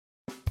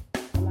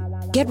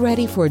Get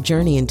ready for a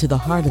journey into the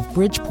heart of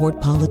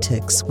Bridgeport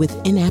politics with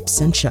In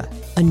Absentia,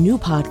 a new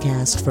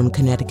podcast from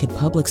Connecticut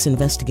Public's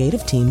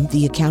investigative team,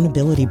 The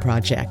Accountability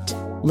Project.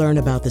 Learn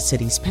about the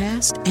city's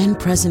past and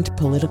present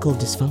political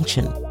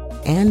dysfunction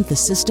and the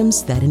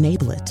systems that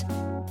enable it.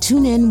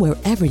 Tune in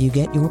wherever you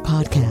get your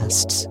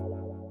podcasts.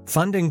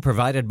 Funding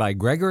provided by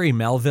Gregory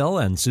Melville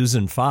and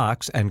Susan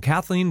Fox and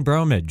Kathleen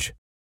Bromage.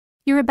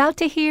 You're about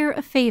to hear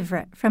a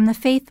favorite from the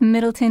Faith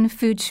Middleton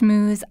Food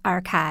Schmooze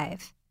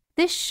archive.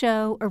 This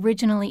show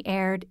originally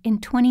aired in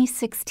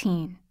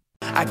 2016.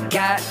 I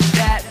got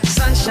that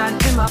sunshine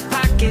in my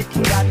pocket,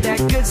 got that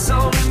good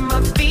soul in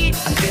my feet.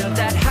 I feel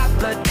that hot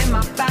blood in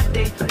my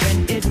body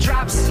when it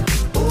drops.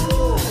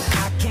 Ooh,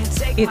 I can't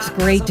take It's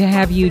great to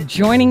have you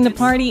joining the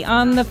party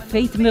on the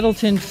Faith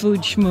Middleton Food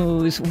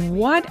Schmooze.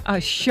 What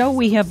a show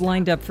we have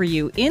lined up for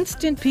you.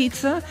 Instant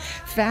pizza,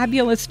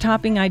 fabulous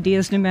topping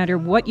ideas no matter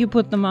what you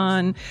put them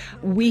on.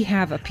 We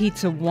have a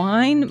pizza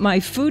wine. My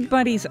food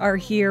buddies are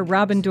here,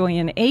 Robin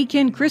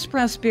Doyen-Aiken, Chris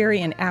Prosperi,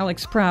 and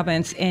Alex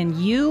Province. And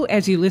you,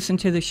 as you listen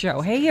to the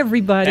show. Hey,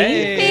 everybody.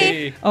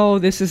 Hey. Oh,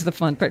 this is the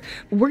fun part.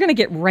 We're going to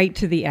get right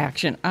to the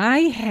action. I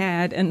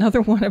had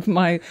another one of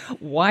my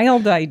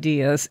wild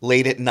ideas.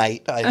 Late at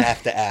night, I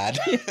have to add.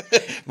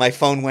 My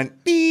phone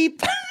went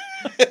beep.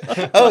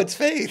 Oh, it's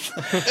Faith.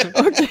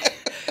 Okay.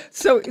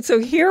 So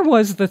here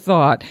was the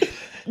thought.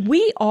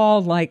 We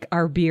all like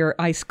our beer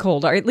ice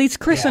cold, or at least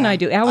Chris and I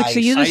do. Alex,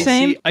 are you the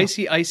same?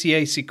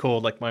 Icy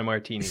cold like my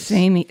martinis.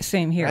 Same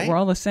here. Right? We're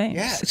all the same.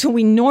 Yeah. So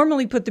we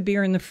normally put the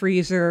beer in the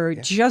freezer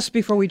just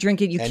before we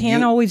drink it. You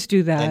can't always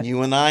do that. And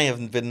you and I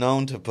have been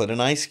known to put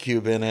an ice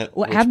cube in it,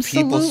 Well, which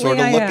absolutely, people sort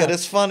of I look have. at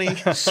as funny.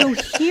 So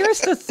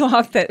here's the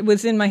thought that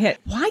was in my head.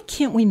 Why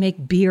can't we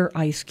make beer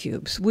ice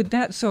cubes? Would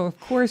that? So of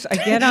course I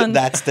get on.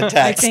 That's the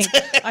text.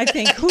 I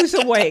think who's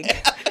awake?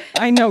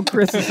 I know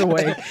Chris is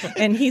awake,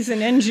 and he's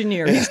an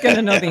engineer. He's going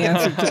to know the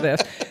answer to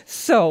this.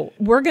 So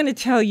we're going to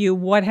tell you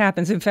what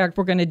happens. In fact,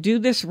 we're going to do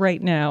this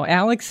right now.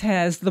 Alex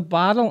has the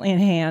bottle in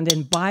hand,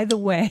 and by the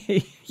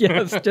way,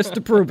 yes, just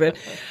to prove it,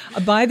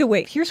 by the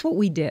way, here's what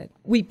we did.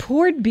 We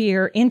poured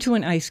beer into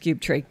an ice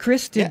cube tray.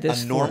 Chris did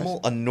this for us.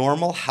 A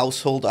normal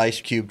household ice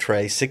cube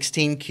tray,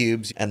 16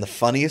 cubes, and the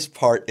funniest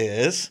part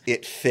is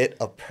it fit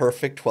a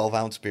perfect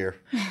 12-ounce beer.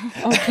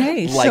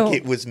 Okay, Like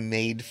it was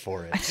made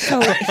for it.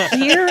 So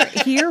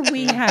here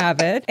we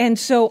have it. And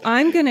so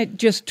I'm going to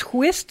just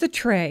twist the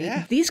tray.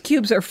 Yeah. These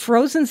cubes are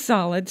frozen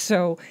solid.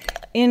 So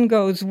in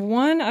goes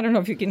one. I don't know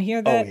if you can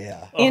hear that. Oh,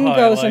 yeah. In I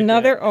goes like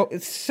another. it. Oh,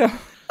 it's so...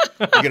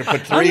 You're going to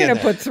put 3 I'm in going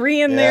to there. put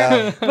 3 in Yeah.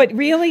 there. But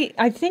really,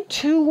 I think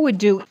 2 would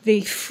do.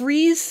 They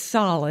freeze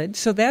solid.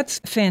 So that's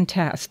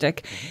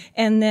fantastic.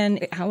 And then,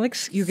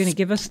 Alex, you're going to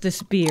give us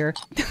this beer.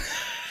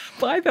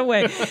 By the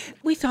way,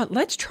 we thought,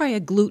 let's try a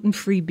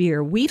gluten-free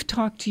beer. We've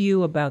talked to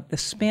you about the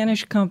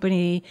Spanish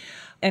company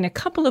and a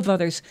couple of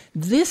others.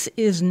 This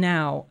is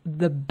now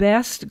the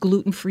best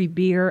gluten-free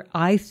beer,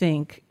 I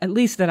think, at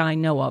least that I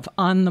know of,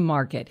 on the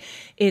market.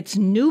 It's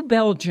New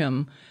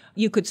Belgium.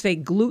 You could say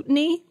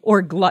gluteny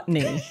or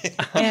gluttony.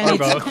 And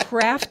it's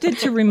crafted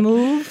to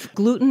remove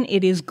gluten.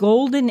 It is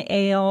golden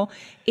ale.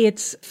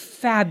 It's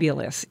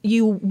fabulous.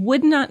 You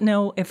would not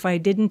know if I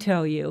didn't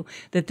tell you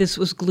that this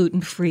was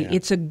gluten-free. Yeah.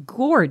 It's a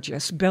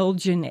gorgeous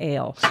Belgian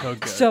ale. So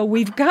good. So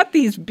we've got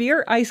these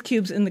beer ice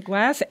cubes in the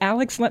glass.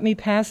 Alex, let me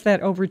pass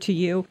that over to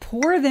you.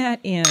 Pour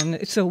that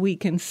in so we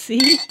can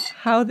see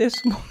how this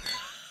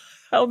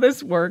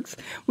works.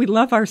 We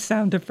love our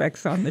sound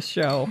effects on the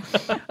show.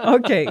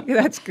 Okay,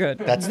 that's good.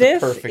 That's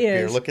this the perfect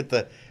beer. Look at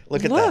that.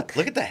 Look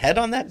at the head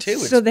on that too.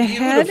 It's so the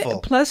beautiful.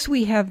 head, plus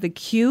we have the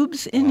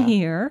cubes in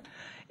here.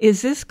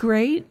 Is this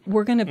great?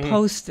 We're going to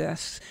post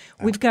this.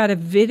 We've got a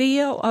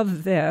video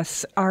of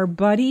this. Our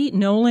buddy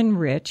Nolan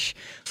Rich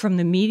from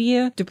the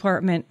media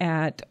department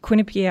at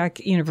Quinnipiac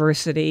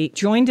University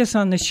joined us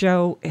on the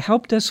show,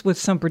 helped us with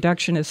some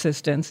production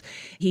assistance.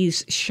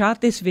 He's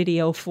shot this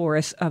video for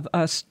us of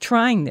us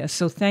trying this.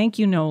 So thank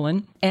you,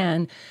 Nolan.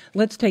 And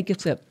let's take a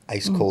sip.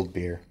 Ice cold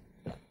beer.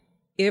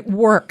 It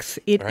works.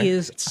 It Right?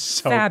 is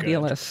so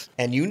fabulous.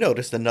 And you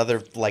noticed another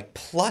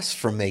plus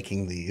for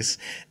making these,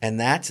 and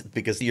that's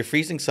because you're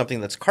freezing something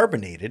that's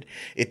carbonated.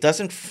 It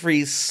doesn't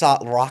freeze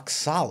rock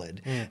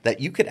solid.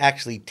 That you could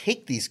actually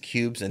take these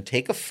cubes and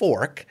take a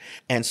fork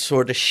and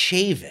sort of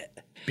shave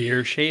it.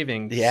 Beer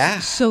shaving. Yeah.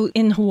 So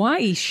in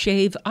Hawaii,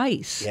 shave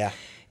ice. Yeah.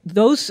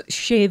 Those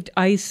shaved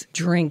ice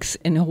drinks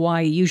in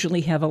Hawaii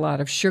usually have a lot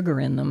of sugar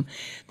in them.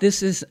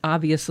 This is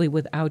obviously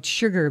without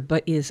sugar,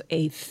 but is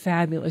a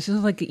fabulous.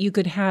 It's like you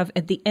could have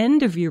at the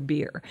end of your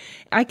beer.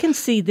 I can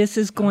see this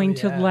is going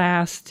to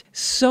last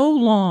so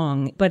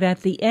long, but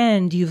at the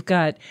end you've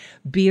got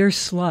beer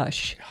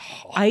slush,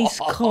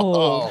 ice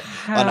cold.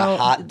 On a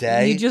hot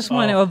day? You just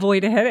want to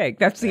avoid a headache.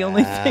 That's the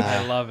only thing.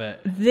 I love it.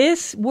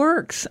 This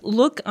works.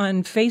 Look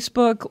on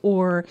Facebook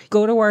or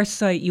go to our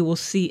site. You will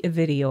see a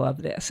video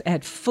of this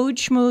at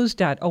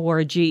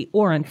foodschmooze.org,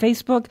 or on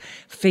Facebook,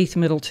 Faith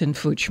Middleton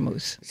Food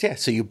Schmooze. Yeah,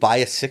 so you buy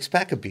a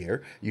 6-pack of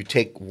beer, you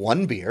take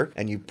one beer,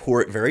 and you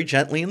pour it very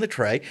gently in the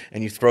tray,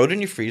 and you throw it in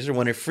your freezer.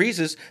 When it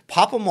freezes,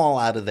 pop them all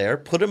out of there,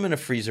 put them in a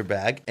freezer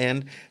bag,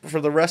 and for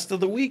the rest of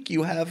the week,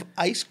 you have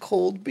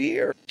ice-cold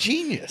beer.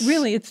 Genius.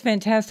 Really, it's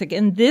fantastic.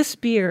 And this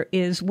beer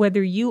is,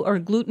 whether you are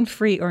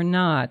gluten-free or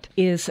not,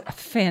 is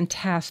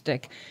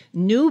fantastic.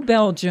 New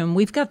Belgium,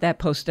 we've got that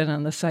posted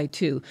on the site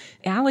too.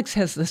 Alex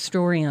has the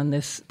story on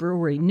this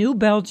brewery. New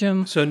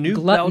Belgium, So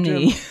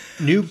Gluttony.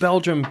 New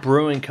Belgium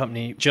Brewing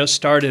Company just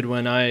started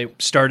when I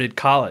started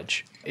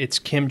college. It's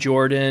Kim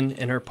Jordan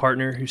and her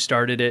partner who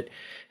started it.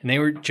 And they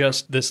were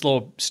just this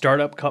little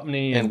startup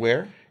company. And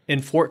where? In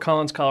Fort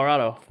Collins,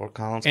 Colorado. Fort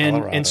Collins,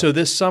 Colorado. And so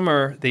this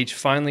summer, they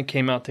finally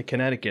came out to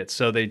Connecticut.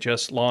 So they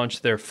just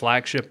launched their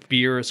flagship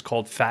beer. It's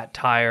called Fat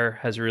Tire.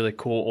 Has a really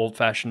cool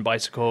old-fashioned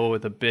bicycle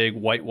with a big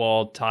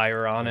white-walled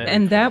tire on it.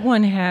 And that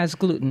one has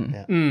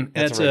gluten.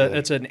 That's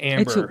an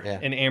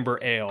amber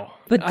ale.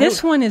 But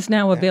this one is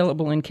now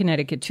available in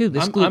Connecticut too,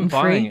 this I'm gluten-free.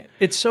 buying it.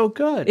 It's so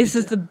good. This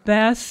is the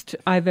best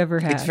I've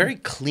ever had. It's very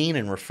clean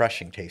and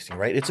refreshing tasting,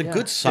 right? It's a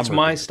good summer It's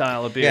my beer.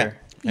 style of beer.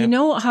 You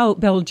know how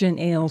Belgian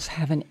ales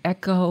have an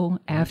echo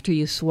after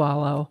you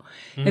swallow?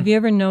 Have you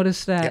ever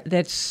noticed that?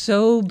 That's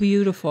so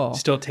beautiful.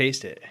 Still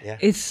taste it. Yeah.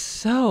 It's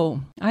so,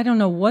 I don't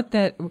know what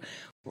that,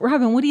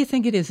 Robin, what do you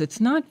think it is?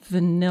 It's not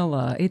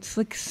vanilla. It's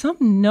like some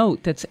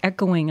note that's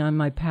echoing on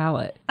my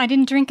palate. I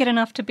didn't drink it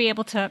enough to be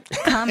able to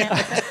comment.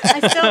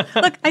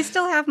 I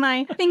still have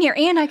my thing here,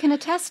 and I can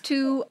attest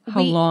to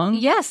How long?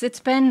 Yes, it's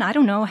been, I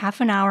don't know, half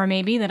an hour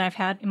maybe that I've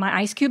had. My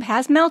ice cube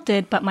has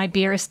melted, but my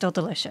beer is still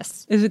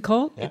delicious. Is it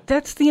cold?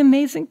 That's the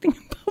amazing thing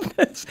about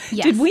this.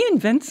 Yes. Did we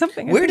invent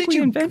something? I Where think did we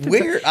you? invented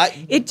Where?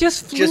 something. It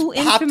just flew Just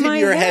into popped my in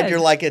your head. head. You're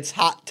like, it's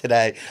hot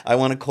today. I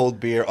want a cold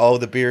beer. Oh,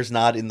 the beer's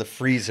not in the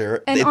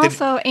freezer. And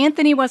also,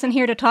 Anthony wasn't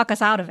here to talk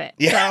us out of it.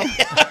 Yeah.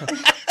 So.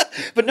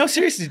 But no,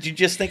 seriously, did you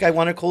just think I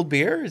want a cold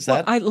beer? Is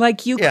that? I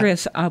like you, Yeah.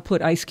 Chris. I'll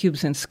put ice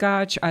cubes in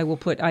scotch. I will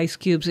put ice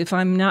cubes if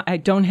I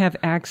don't have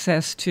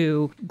access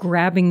to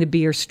grabbing the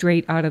beer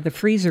straight out of the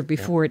freezer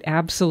before it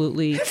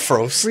absolutely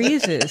Froze.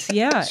 freezes.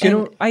 Yeah. you And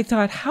know- I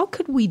thought, how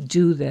could we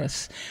do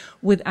this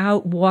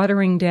without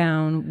watering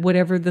down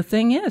whatever the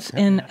thing is?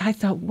 And I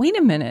thought, wait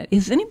a minute,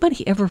 has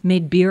anybody ever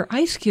made beer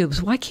ice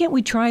cubes? Why can't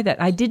we try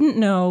that? I didn't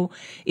know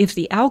if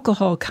the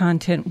alcohol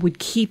content would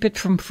keep it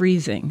from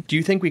freezing. Do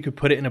you think we could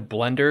put it in a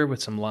blender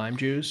with some lime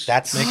juice?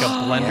 That's- Make a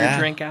blender Yeah.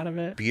 drink out of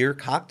it? beer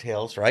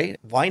cocktails, right?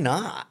 Why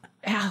not?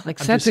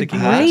 Alex, I'm that's just a thinking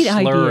great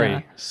slurry.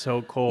 idea.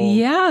 So cold.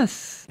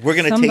 Yes. We're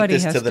going to take Somebody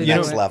this has to the do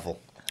next it. level.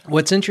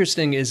 What's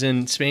interesting is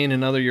in Spain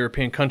and other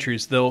European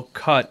countries, they'll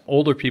cut,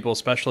 older people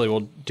especially,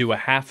 will do a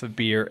half of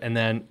beer and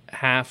then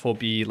half will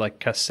be like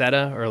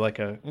caseta or like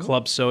a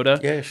club soda.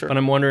 Yeah, sure. But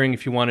I'm wondering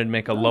if you wanted to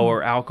make a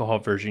lower alcohol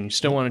version. You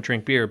still want to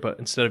drink beer, but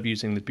instead of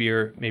using the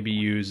beer, maybe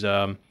use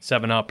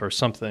 7-Up or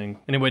something.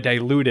 And it would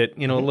dilute it,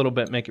 a little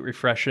bit, make it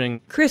refreshing.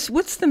 Chris,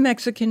 what's the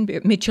Mexican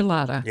beer?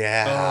 Michelada.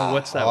 Yeah. Oh,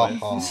 what's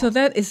that with? So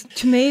that is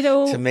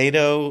tomato,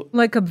 Tomato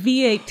like a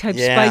V8 type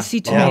Yeah.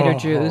 spicy tomato Oh.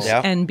 juice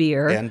Yeah. and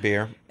beer. and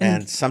beer.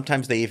 And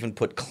sometimes they even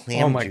put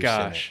clam Oh my juice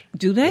gosh.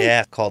 Do in they? it.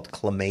 Yeah, called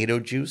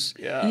clamato juice.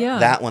 Yeah.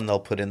 That one they'll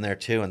put in there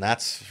too, and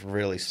that's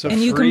really special.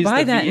 And you can freeze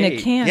buy the that in a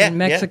V8. can Yeah, in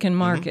Mexican yeah.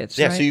 markets,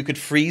 Yeah, right? so you could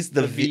freeze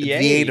the V8.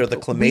 V8 or the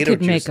clamato we could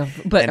juice make a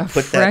and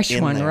put that fresh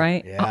in one, there.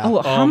 right? Yeah.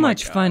 Oh, how Oh my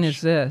much fun gosh.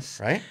 is this?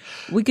 Right?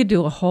 We could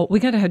do we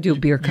got to do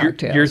beer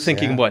cocktails. You're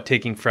thinking what?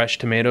 Taking fresh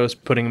tomatoes,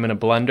 putting them in a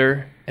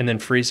blender, and then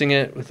freezing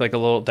it with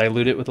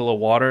dilute it with a little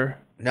water?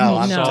 No,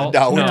 we're No.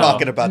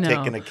 talking about No.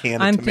 taking a can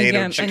of I'm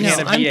tomato thinking, juice.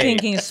 Can of I'm V8.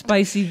 thinking a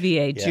spicy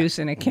V8 Yeah. juice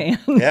in a can.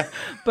 Yeah.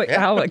 But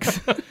Yeah. Alex,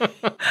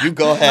 You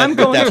go ahead I'm with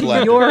going that to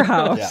blender. your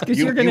house Yeah. because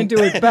You- you're going to you-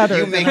 do it better.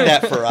 You make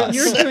that for us.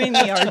 You're doing the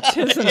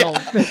artisanal.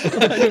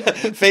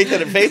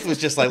 Faith was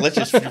just like, let's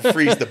just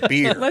freeze the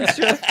beer. Let's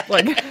just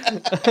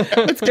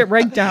let's get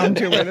right down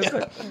to it. It's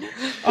like,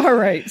 all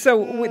right,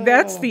 so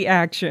that's the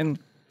action.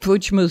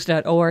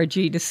 Foodschmooze.org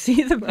to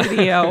see the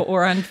video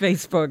or on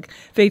Facebook,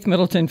 Faith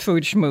Middleton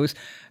Food Schmooze.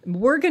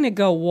 We're going to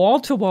go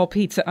wall-to-wall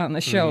pizza on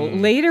the show.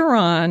 Later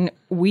on,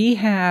 we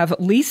have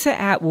Lisa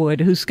Atwood,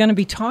 who's going to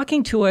be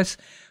talking to us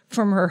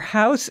from her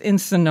house in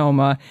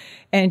Sonoma,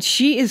 and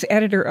she is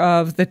editor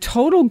of the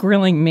Total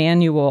Grilling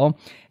Manual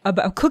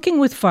about cooking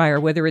with fire,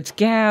 whether it's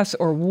gas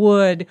or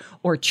wood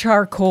or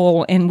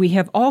charcoal, and we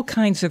have all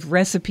kinds of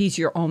recipes.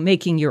 You're all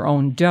making your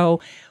own dough.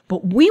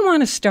 But we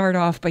want to start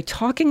off by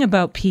talking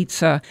about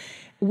pizza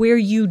where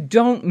you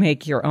don't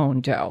make your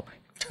own dough.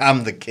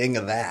 I'm the king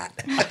of that.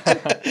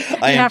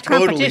 I am have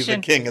totally the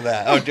competition. king of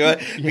that. Oh, do I?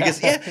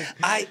 Because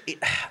I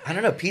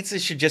don't know. Pizza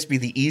should just be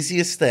the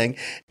easiest thing,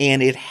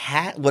 and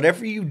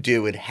whatever you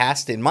do, it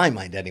has to, in my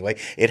mind anyway,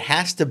 it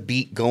has to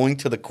beat going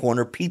to the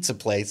corner pizza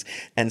place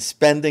and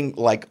spending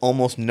like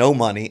almost no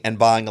money and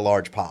buying a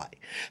large pie.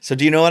 So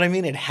do you know what I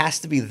mean? It has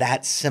to be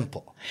that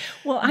simple.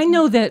 Well, I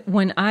know that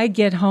when I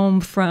get home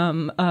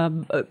from a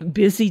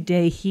busy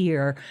day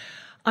here,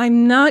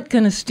 I'm not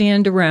going to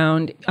stand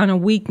around on a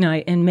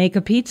weeknight and make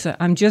a pizza.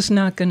 I'm just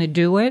not going to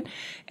do it.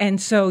 And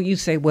so you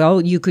say,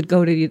 well, you could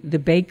go to the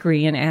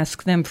bakery and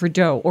ask them for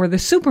dough, or the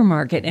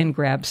supermarket and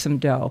grab some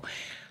dough.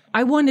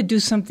 I want to do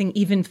something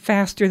even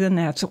faster than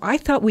that. So I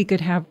thought we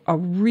could have a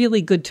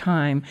really good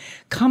time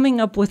coming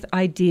up with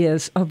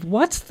ideas of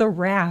what's the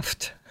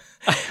raft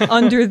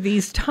under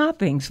these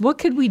toppings. What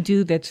could we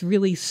do that's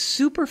really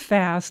super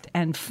fast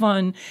and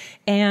fun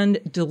and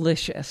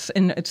delicious?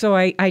 And so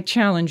I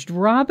challenged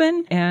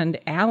Robin and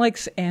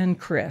Alex and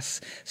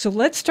Chris. So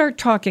let's start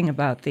talking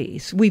about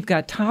these. We've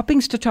got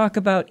toppings to talk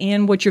about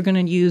and what you're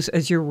going to use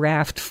as your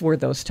raft for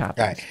those toppings.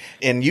 All right.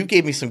 And you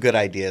gave me some good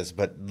ideas,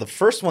 but the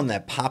first one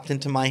that popped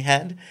into my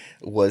head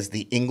was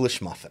the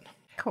English muffin.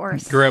 Of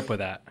course. Grew up with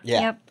that. Yeah.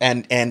 Yep.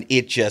 And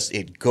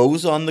it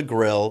goes on the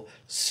grill.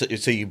 So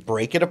you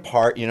break it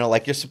apart,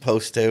 like you're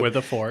supposed to. With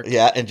a fork.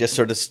 Yeah, and just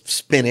sort of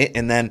spin it.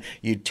 And then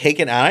you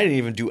take it out. I didn't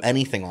even do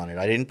anything on it.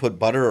 I didn't put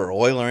butter or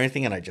oil or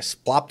anything. And I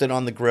just plopped it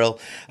on the grill.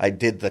 I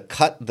did the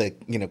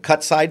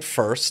cut side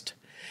first.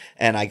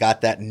 And I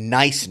got that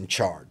nice and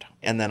charred.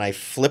 And then I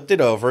flipped it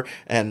over.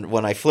 And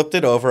when I flipped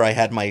it over, I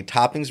had my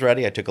toppings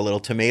ready. I took a little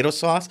tomato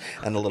sauce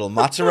and a little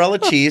mozzarella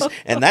cheese.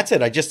 And that's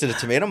it. I just did a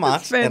tomato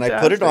mozz. And I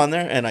put it on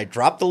there. And I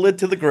dropped the lid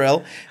to the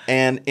grill.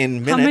 And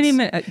in minutes. How many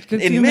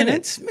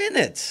minutes? In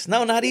minutes.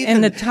 No, not even.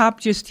 And the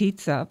top just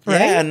heats up, right?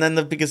 Yeah, and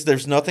then because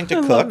there's nothing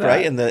to cook,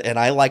 right? And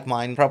I like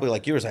mine probably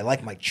like yours. I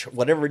like my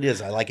whatever it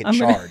is. I like it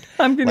charred.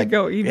 I'm gonna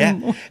go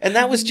even more. And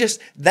that was just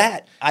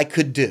that I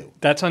could do.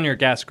 That's on your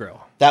gas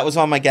grill. That was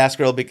on my gas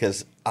grill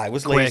because I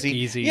was Quick, lazy.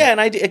 easy. Yeah, and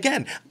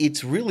again,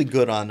 it's really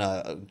good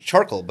on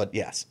charcoal, but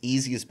yes,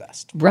 easy is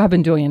best.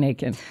 Robin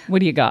Doyen-Aiken, what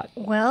do you got?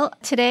 Well,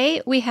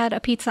 today we had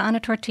a pizza on a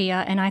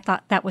tortilla, and I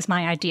thought that was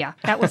my idea.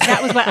 That was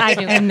what I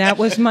do. And that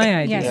was my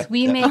idea. Yes,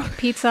 we make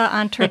pizza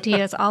on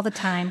tortillas all the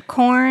time.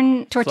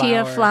 Corn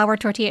tortilla, flour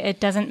tortilla, it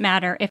doesn't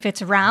matter. If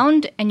it's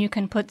round and you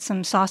can put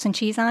some sauce and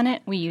cheese on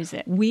it, we use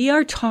it. We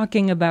are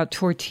talking about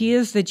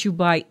tortillas that you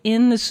buy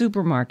in the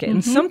supermarket.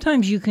 And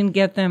sometimes you can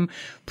get them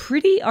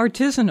pretty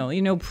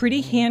artisanal,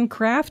 pretty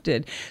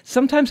handcrafted.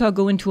 Sometimes I'll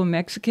go into a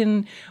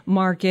Mexican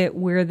market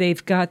where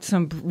they've got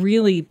some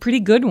really pretty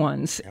good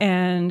ones,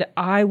 and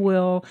I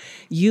will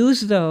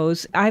use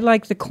those. I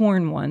like the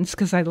corn ones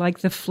because I like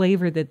the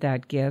flavor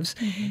that gives.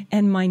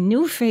 And my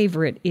new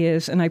favorite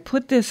is, and I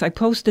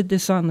posted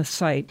this on the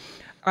site,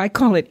 I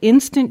call it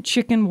instant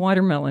chicken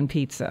watermelon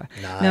pizza.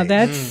 Nice. Now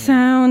that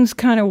sounds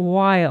kind of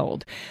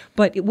wild,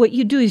 but what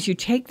you do is you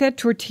take that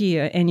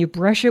tortilla and you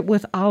brush it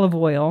with olive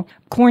oil,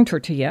 corn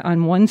tortilla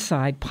on one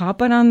side,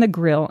 pop it on the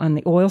grill on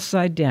the oil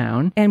side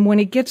down, and when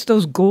it gets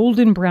those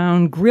golden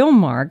brown grill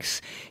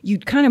marks, you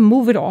kind of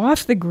move it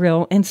off the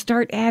grill and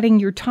start adding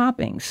your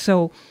toppings.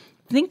 So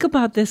think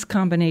about this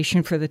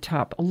combination for the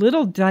top. A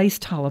little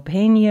diced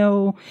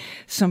jalapeno,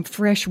 some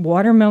fresh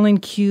watermelon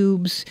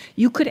cubes.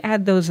 You could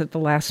add those at the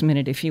last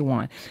minute if you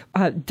want.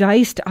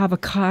 Diced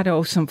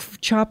avocado, some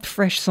chopped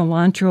fresh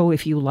cilantro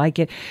if you like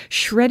it.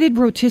 Shredded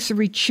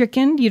rotisserie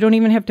chicken. You don't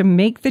even have to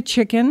make the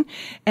chicken.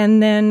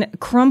 And then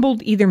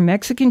crumbled either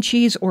Mexican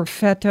cheese or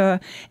feta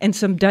and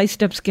some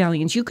diced up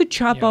scallions. You could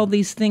chop all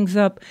these things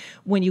up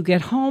when you get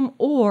home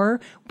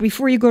or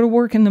before you go to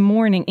work in the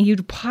morning, and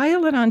you'd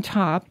pile it on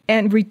top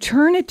and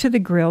return it to the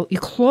grill. You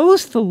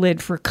close the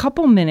lid for a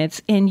couple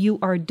minutes and you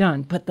are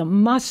done. But the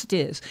must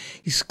is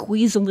you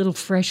squeeze a little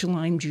fresh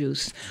lime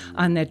juice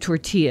on that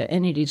tortilla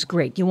and it is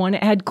great. You want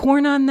to add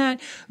corn on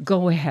that?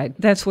 Go ahead.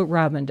 That's what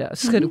Robin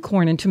does.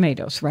 Corn and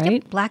tomatoes,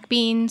 right? Yep. Black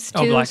beans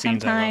too black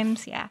beans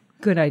sometimes. Yeah.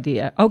 Good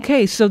idea.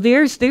 Okay, so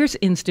there's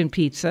instant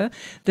pizza,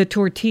 the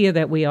tortilla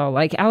that we all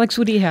like. Alex,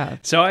 what do you have?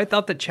 So I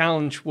thought the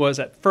challenge was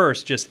at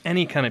first just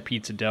any kind of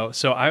pizza dough.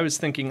 So I was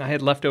thinking I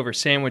had leftover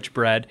sandwich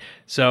bread.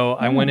 So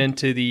I went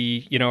into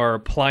the, our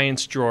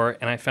appliance drawer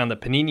and I found the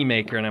panini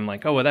maker and I'm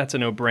like, oh, well, that's a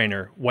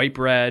no-brainer. White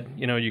bread,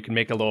 you can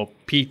make a little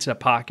pizza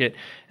pocket.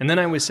 And then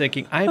I was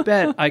thinking, I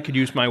bet I could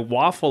use my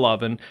waffle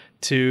oven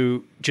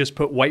to just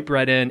put white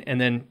bread in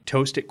and then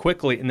toast it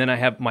quickly, and then I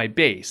have my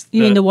base.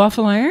 You mean the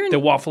waffle iron? The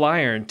waffle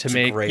iron to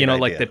make, like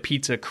idea. the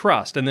pizza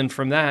crust. And then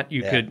from that,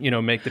 you could,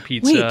 make the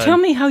pizza. Wait, tell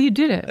me how you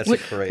did it. That's a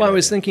great Well, I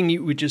was idea. thinking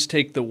you would just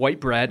take the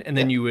white bread and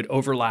then you would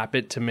overlap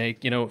it to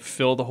make,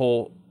 fill the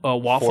whole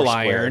waffle 4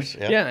 iron.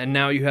 squares, Yeah, and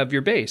now you have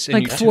your base. And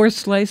Like you 4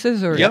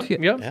 slices or Yep. two?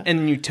 And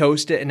then you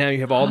toast it, and now you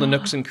have all the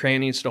nooks and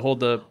crannies to hold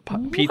the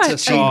pizza What a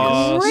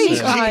sauce. great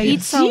and, idea.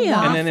 Pizza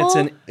and then it's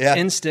an Yeah.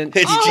 instant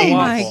It's pizza Oh genius.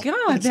 my waffle.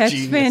 God, It's that's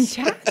genius.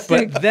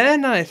 fantastic. But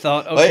then I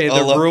thought, okay, Wait,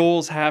 the look.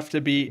 rules has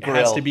to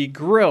be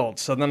grilled.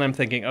 So then I'm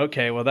thinking,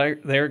 okay, well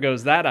there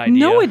goes that idea.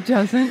 No, it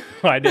doesn't.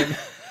 I didn't.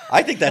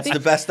 I think that's the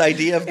best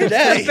idea of the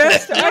day.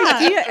 Best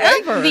idea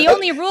ever. The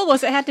only rule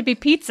was it had to be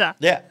pizza.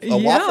 Yeah, a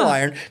waffle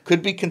iron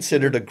could be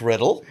considered a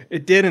griddle.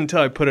 It did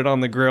until I put it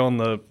on the grill and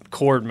the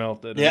cord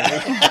melted.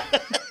 Yeah.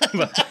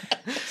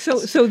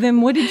 So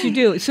then what did you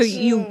do? So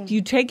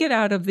you take it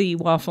out of the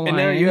waffle And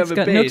iron. now you have It's a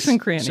got base, nooks and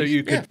crannies. so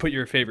you could put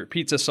your favorite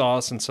pizza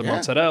sauce and some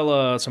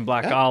mozzarella, some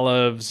black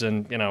olives,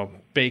 and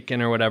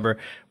bacon or whatever.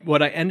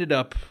 What I ended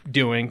up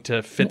doing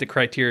to fit the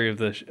criteria of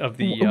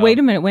the Wait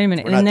a minute. We're And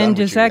not then done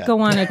does with that you go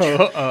on a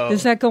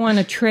does that go on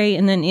a tray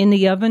and then in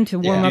the oven to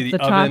warm up do the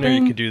the oven, or you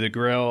topping? could do the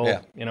grill,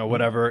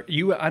 whatever.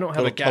 I don't have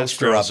a Little gas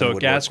toaster grill, oven so a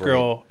would gas work great.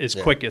 grill is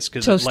Yeah. quickest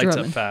because it Toaster lights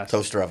oven. up fast.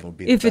 Toaster oven would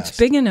be the If it's best.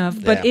 big enough,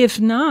 but Yeah. if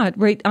not,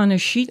 right on a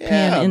sheet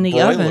pan in the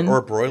broiler, oven. or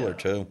a broiler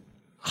too.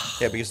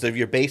 Yeah, because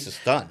your base is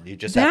done. You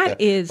just That have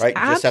to, is right?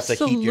 You just have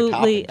to heat your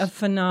absolutely toppings. a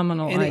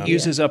phenomenal And idea. it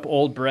uses up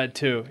old bread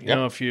too. You Yep.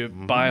 know, if you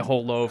buy a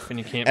whole loaf and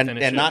you can't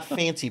finish and it. not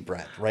fancy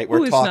bread, right? Who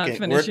We're is not talking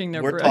finishing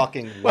their we're bread?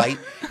 talking white.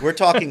 We're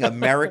talking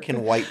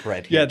American white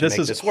bread here Yeah, to this make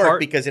is this work hard-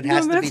 because it No,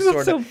 has to be that's what's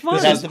sort so of fun. it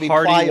This has is to be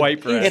hearty pliable.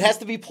 white bread. It has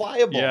to be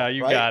pliable. Yeah,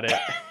 you right? got it.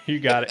 You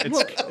got it.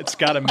 It's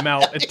got to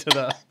melt into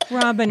the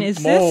Robin, is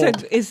mold.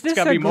 this It's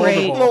gotta a be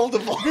great? moldable.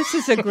 Moldable. This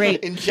is a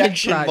great kid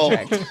Injection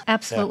project. mold.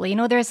 Absolutely. You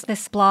know, there's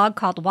this blog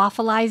called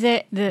Waffleize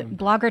It. The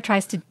blogger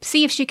tries to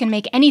see if she can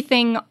make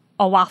anything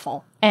a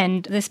waffle.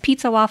 And this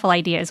pizza waffle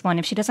idea is one.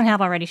 If she doesn't have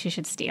already, she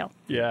should steal.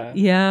 yeah.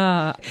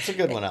 Yeah. It's a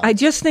good one. I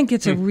just think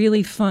it's a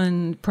really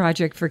fun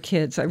project for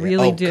kids. I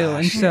really Oh, do.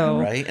 gosh, and so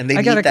right? And they'd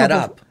I got eat a that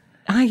couple up.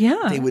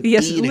 yeah. They would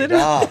yes, eat it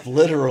literally. up,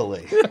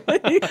 literally.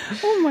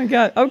 Oh my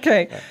God.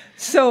 Okay.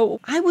 So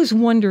I was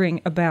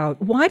wondering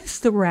about why does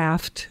the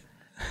raft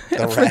for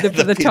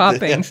the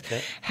toppings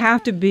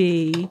have to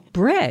be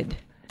bread?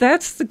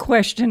 That's the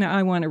question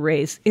I want to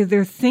raise. Is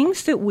there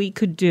things that we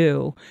could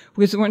do?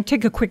 Because we're going to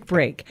take a quick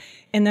break.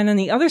 And then on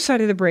the other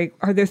side of the break,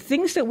 are there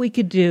things that we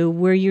could do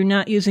where you're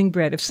not using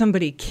bread? If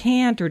somebody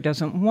can't or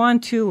doesn't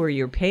want to, or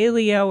you're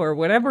paleo or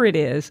whatever it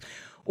is,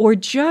 or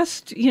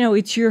just,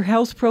 it's your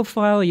health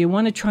profile, you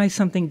want to try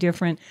something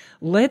different,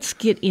 let's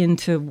get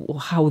into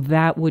how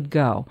that would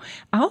go.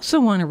 I also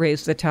want to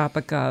raise the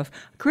topic of,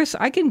 Chris,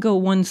 I can go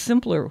one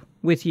simpler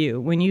with you.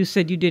 When you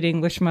said you did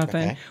English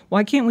muffin, Okay.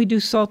 why can't we do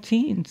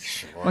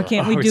saltines? Why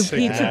can't we Oh, do so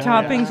pizza yeah.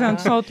 toppings on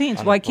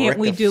saltines? Why can't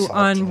we brick do of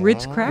on saltine.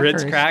 Ritz crackers?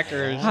 Ritz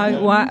crackers. I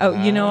don't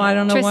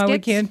know why we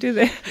Triscuits? can't do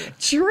that.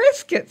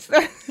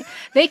 Triscuits.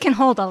 They can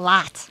hold a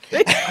lot.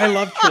 I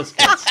love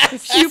Triscuits.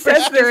 Super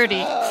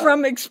sturdy.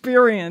 From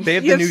experience. They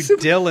have the Yes, new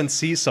super- dill and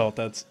sea salt.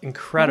 That's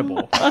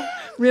incredible.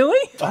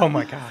 Really? Oh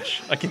my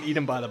gosh. I can eat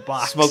them by the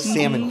box. Smoked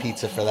salmon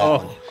pizza for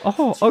that one.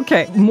 Oh,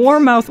 okay. More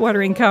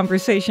mouthwatering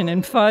conversation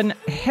and fun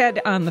ahead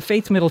on the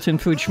Faith Middleton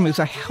Food Schmooze.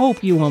 I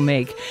hope you will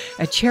make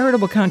a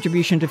charitable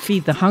contribution to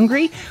feed the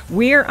hungry.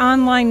 We're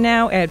online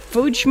now at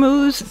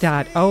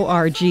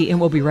foodschmooze.org, and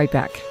we'll be right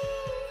back.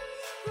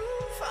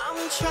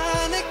 I'm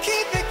trying to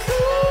keep it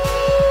cool,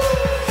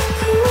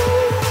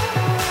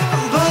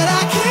 but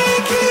I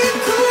can't keep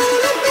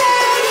cool and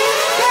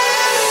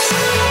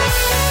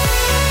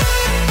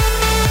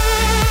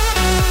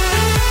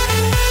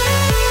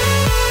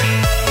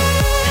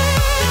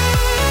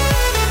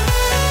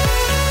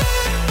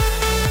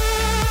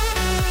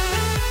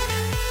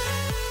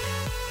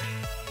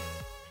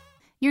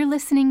You're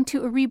listening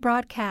to a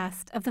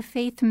rebroadcast of the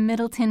Faith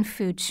Middleton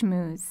Food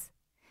Schmooze.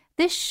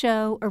 This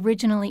show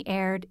originally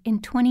aired in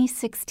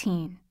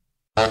 2016.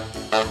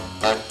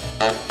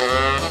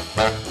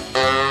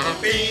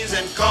 Beans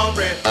and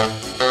cornbread.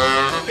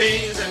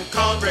 Beans and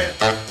cornbread.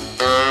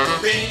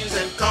 Beans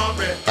and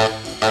cornbread.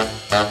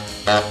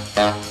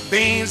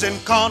 Beans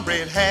and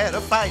cornbread had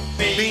a fight.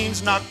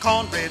 Beans knocked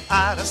cornbread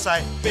out of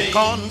sight.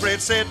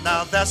 Cornbread said,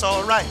 now that's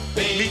all right.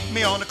 Meet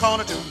me on the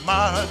corner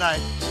tomorrow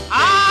night.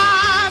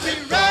 I'll be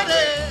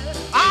ready.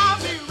 I'll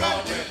be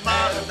ready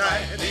tomorrow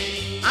night.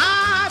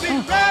 I'll be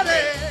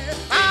ready.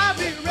 I'll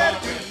be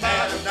ready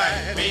tomorrow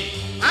night.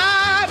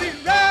 I'll be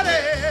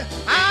ready.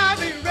 I'll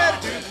be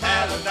ready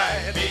tomorrow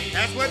night.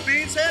 That's what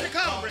Beans said to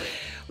cornbread.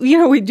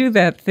 We do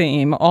that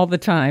theme all the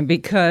time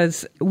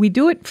because we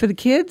do it for the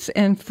kids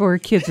and for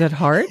kids at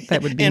heart.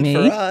 That would be And me.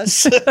 for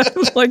us.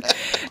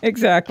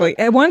 Exactly.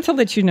 I want to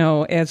let you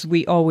know, as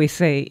we always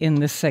say in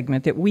this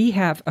segment, that we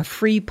have a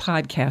free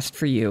podcast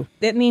for you.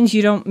 That means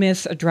you don't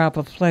miss a drop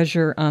of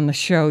pleasure on the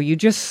show. You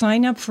just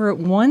sign up for it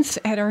once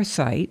at our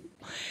site,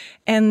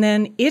 and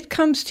then it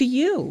comes to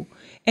you.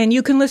 And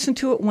you can listen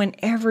to it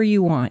whenever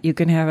you want. You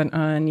can have it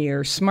on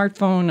your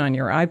smartphone, on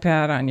your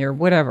iPad, on your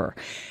whatever,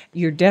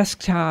 your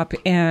desktop.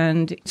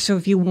 And so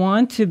if you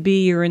want to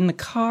be, you're in the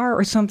car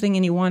or something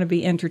and you want to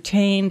be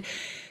entertained,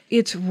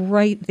 it's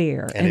right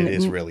there. And it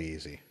is really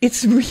easy.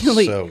 It's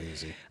really So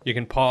easy. You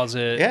can pause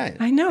it. Yeah.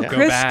 I know. Yeah. Go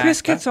Chris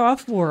back. gets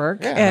off work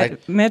Yeah,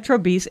 at Metro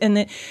Beast,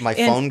 and My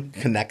phone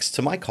connects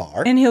to my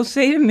car. and he'll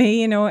say to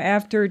me,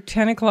 after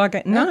 10 o'clock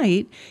at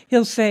night,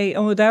 he'll say,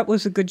 "Oh, that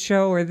was a good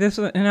show," or this,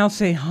 and I'll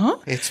say, "Huh?"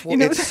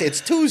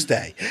 It's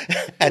Tuesday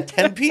at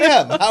 10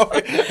 p.m.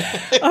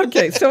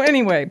 Okay, so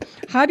anyway,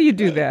 how do you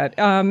do that?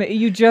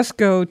 You just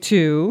go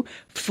to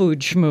Food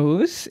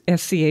Schmooze,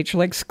 SCH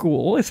like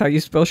school is how you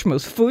spell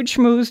schmooze,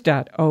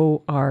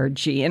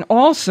 foodschmooze.org. And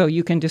also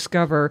you can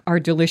discover our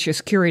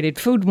delicious curated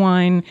food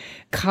wine,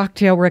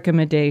 cocktail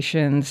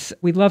recommendations.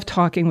 We love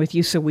talking with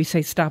you, so we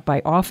say stop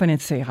by often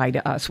and say hi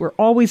to us. We're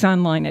always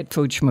online at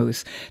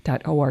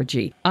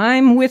foodschmooze.org.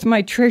 I'm with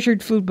my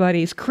treasured food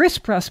buddies, Chris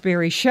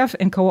Prosperi, chef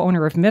and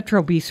co-owner of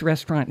Metro Beast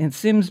Restaurant in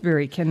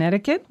Simsbury,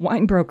 Connecticut,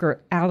 wine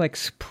broker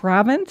Alex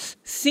Province,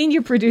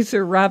 senior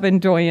producer Robin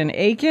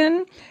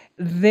Doyen-Aiken.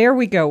 There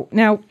we go.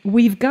 Now,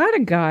 we've got a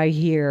guy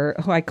here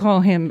who I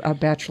call him a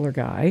bachelor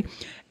guy,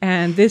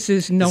 and this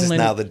is Nolan. This is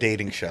now the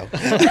dating show.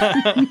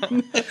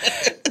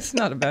 It's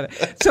not about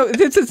it. So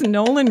this is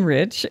Nolan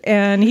Rich,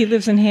 and he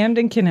lives in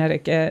Hamden,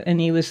 Connecticut,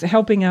 and he was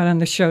helping out on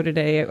the show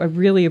today. I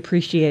really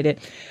appreciate it.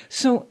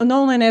 So,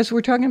 Nolan, as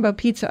we're talking about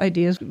pizza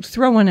ideas,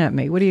 throw one at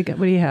me. What do you got?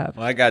 What do you have?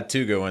 Well, I got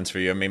two good ones for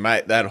you. I mean,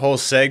 that whole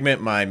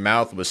segment, my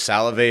mouth was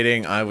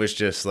salivating. I was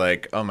just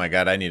like, oh my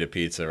God, I need a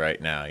pizza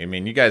right now. I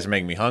mean, you guys are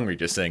making me hungry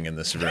just sitting in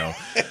this room.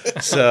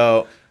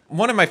 So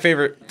one of my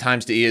favorite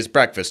times to eat is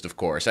breakfast, of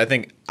course. I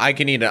think I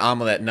can eat an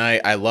omelet at night.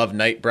 I love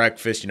night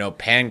breakfast. You know,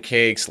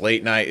 pancakes,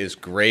 late night is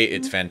great.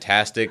 It's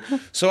fantastic.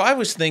 So I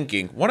was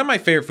thinking, one of my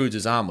favorite foods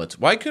is omelets.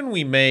 Why couldn't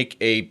we make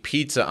a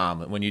pizza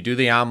omelet? When you do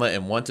the omelet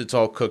and once it's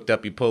all cooked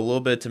up, you put a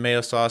little bit of tomato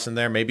sauce in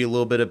there, maybe a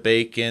little bit of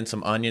bacon,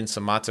 some onions,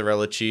 some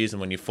mozzarella cheese,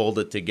 and when you fold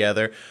it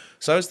together.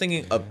 So I was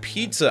thinking a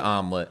pizza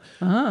omelet.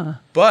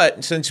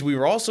 But since we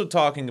were also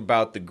talking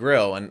about the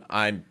grill, and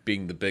I'm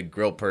being the big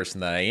grill person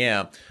that I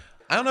am,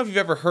 I don't know if you've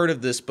ever heard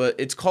of this, but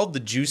it's called the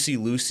Juicy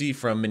Lucy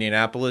from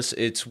Minneapolis.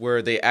 It's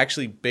where they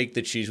actually bake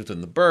the cheese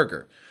within the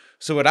burger.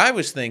 So what I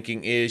was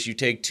thinking is you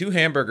take 2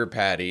 hamburger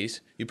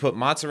patties, you put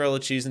mozzarella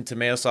cheese and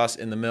tomato sauce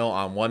in the middle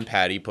on one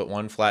patty, put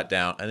one flat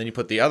down, and then you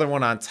put the other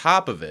one on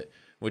top of it.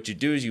 What you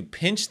do is you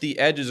pinch the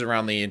edges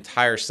around the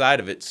entire side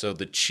of it so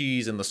the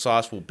cheese and the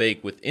sauce will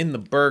bake within the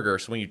burger.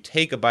 So when you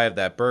take a bite of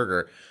that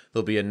burger,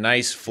 there'll be a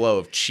nice flow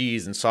of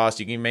cheese and sauce.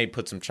 You can maybe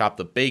put some chopped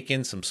up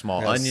bacon, some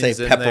small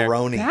onions in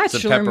pepperoni. Bachelor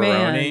some pepperoni.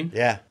 man.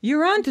 Yeah.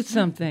 You're onto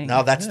something.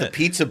 Now that's the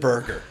pizza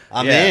burger.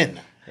 I'm Yeah. in.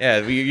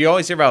 Yeah, you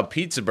always hear about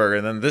pizza burger,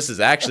 and then this is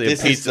actually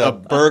This a pizza. is a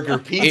burger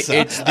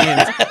pizza. It's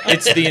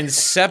the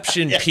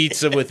Inception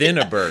pizza within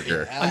a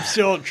burger. I'm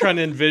still trying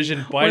to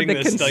envision biting the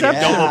this like a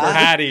conception. double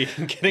patty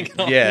and getting it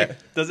on Yeah. there.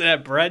 Does it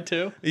have bread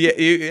too? Yeah,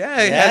 it Yeah,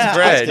 has I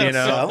bread, think you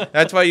know. so.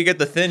 That's why you get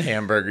the thin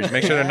hamburgers.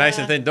 Make sure they're nice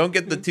and thin. Don't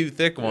get the too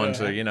thick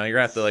ones, or you're gonna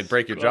have to like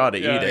break your jaw to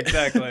Yeah, eat it.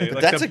 exactly. But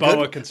Like that's the a boa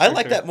good. I constrictor.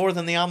 like that more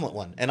than the omelet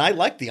one, and I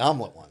like the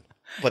omelet one.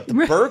 But the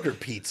burger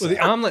pizza, Well, the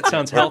omelet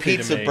sounds or healthy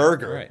pizza to me.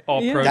 burger,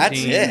 All Yeah.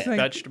 That's protein, it.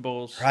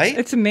 vegetables. right?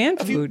 It's a man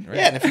food.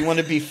 Yeah, and if you want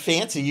to be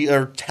fancy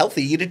or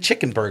healthy, eat a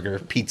chicken burger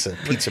pizza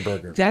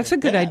burger. That's a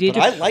good Yeah, idea.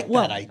 but I like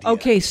Well, that idea.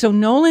 Okay, so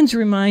Nolan's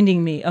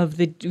reminding me of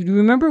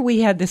remember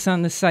we had this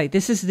on the site.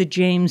 This is the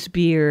James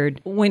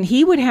Beard. When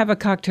he would have a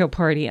cocktail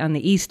party on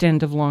the east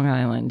end of Long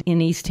Island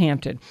in East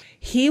Hampton,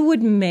 he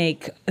would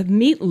make a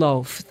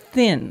meatloaf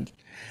thin.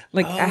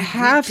 Like a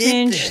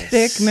half-inch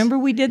thick. Remember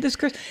we did this,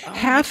 Chris?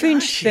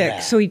 Half-inch thick. yeah.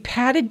 So he'd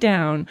pat it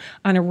down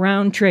on a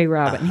round tray,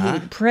 Robin. He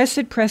would press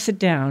it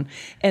down,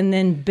 and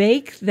then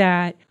bake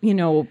that,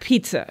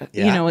 pizza.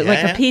 Yeah, Like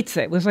yeah. a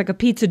pizza. It was like a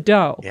pizza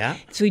dough. Yeah.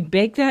 So he'd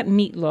bake that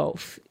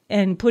meatloaf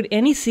and put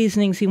any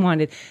seasonings he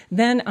wanted.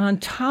 Then on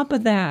top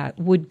of that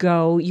would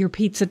go your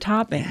pizza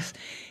toppings.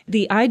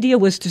 The idea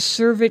was to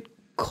serve it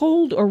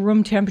cold or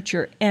room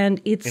temperature, and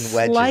it In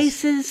wedges.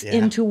 slices Yeah.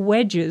 into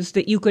wedges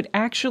that you could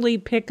actually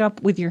pick up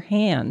with your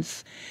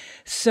hands.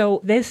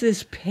 So this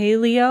is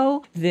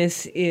paleo.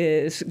 This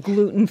is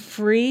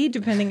gluten-free,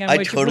 depending on I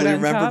what you totally put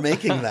on remember top.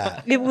 making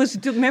that. It was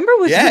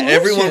delicious.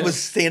 Everyone was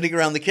standing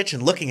around the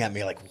kitchen looking at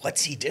me like,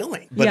 "What's he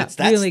doing?" But Yeah, that's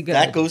really good.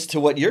 That goes to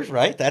what you're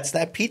right. That's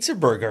that pizza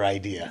burger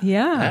idea.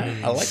 Yeah.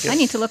 I like it. I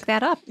need to look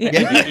that up. Yeah,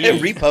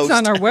 repost. It's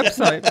on our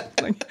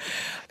website.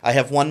 I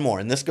have one more,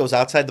 and this goes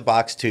outside the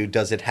box too.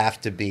 Does it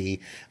have to be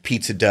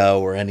pizza dough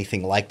or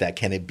anything like that?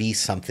 Can it be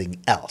something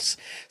else?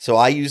 So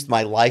I used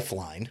my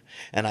lifeline,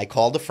 and I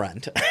called a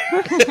friend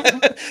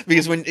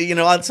because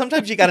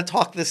sometimes you got to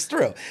talk this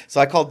through. So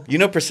I called,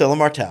 Priscilla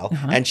Martel,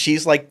 and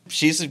she's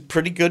a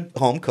pretty good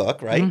home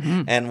cook, right?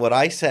 And what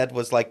I said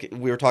was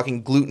we were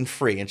talking gluten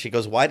free, and she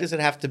goes, "Why does it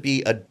have to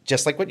be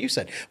just like what you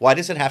said? Why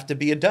does it have to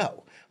be a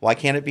dough? Why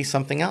can't it be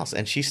something else?"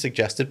 And she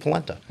suggested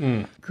polenta.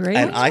 Great.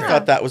 And I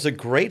thought that was a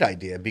great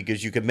idea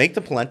because you could make the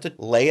polenta,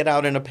 lay it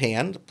out in a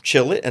pan,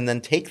 chill it, and then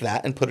take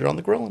that and put it on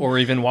the grill. Or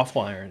even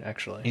waffle iron,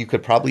 actually. You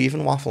could probably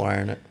even waffle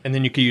iron it. And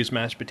then you could use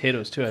mashed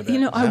potatoes too, I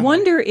bet. I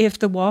wonder if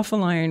the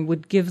waffle iron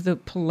would give the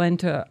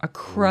polenta a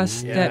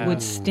crust that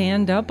would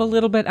stand up a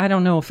little bit. I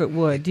don't know if it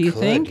would. Do you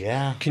think?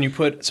 Yeah. Can you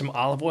put some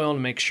olive oil to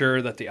make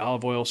sure that the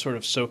olive oil sort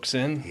of soaks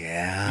in?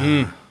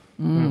 Yeah.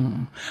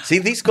 See,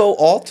 these go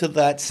all to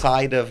that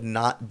side of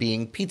not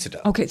being pizza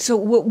dough. Okay, so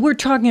what we're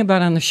talking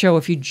about on the show,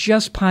 if you're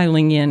just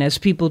piling in, as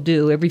people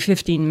do every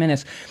 15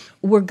 minutes,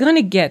 we're going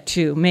to get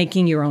to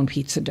making your own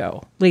pizza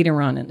dough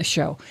later on in the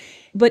show.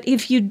 But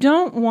if you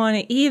don't want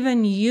to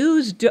even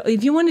use,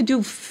 if you want to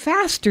do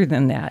faster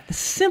than that,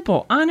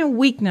 simple, on a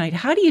weeknight,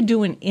 how do you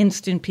do an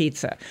instant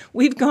pizza?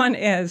 We've gone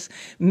as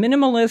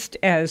minimalist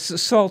as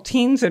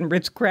saltines and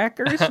Ritz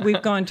crackers.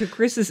 We've gone to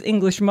Chris's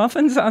English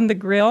muffins on the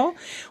grill.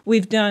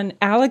 We've done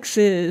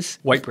Alex's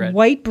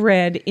white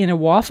bread in a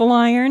waffle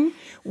iron.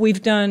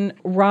 We've done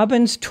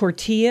Robin's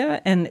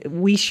tortilla, and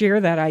we share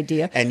that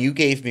idea. And you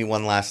gave me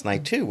one last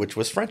night, too, which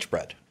was French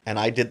bread. And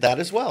I did that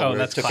as well. Oh, where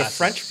that's I took classic. a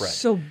French bread.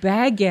 So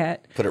baguette.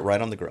 Put it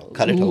right on the grill.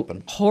 Cut it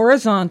open.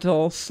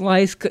 Horizontal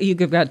slice.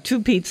 You've got 2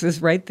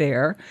 pizzas right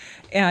there.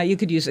 You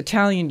could use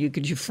Italian, you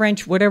could use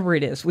French, whatever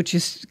it is, which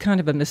is kind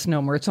of a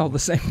misnomer. It's all the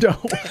same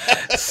dough.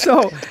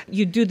 So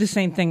you do the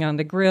same thing on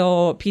the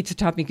grill. Pizza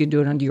topping, you can do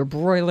it under your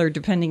broiler,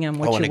 depending on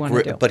what you want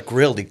to do. But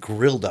it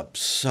grilled up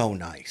so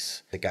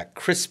nice. It got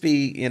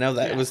crispy. You know,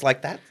 that it was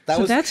like that.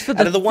 So was that's for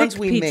out of the the ones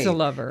thick we pizza made.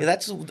 lover. Yeah,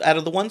 that's out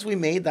of the ones we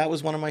made. That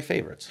was one of my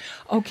favorites.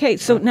 Okay,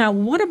 so now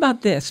what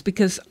about this?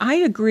 Because I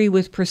agree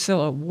with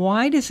Priscilla.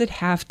 Why does it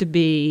have to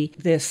be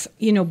this,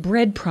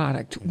 bread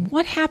product?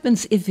 What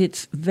happens if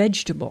it's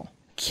vegetable?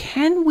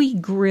 Can we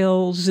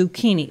grill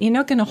zucchini? You're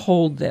not going to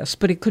hold this,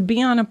 but it could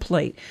be on a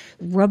plate.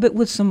 Rub it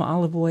with some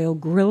olive oil,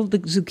 grill the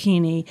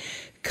zucchini,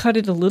 cut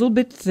it a little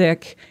bit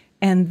thick,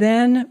 and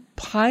then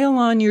pile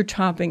on your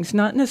toppings,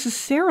 not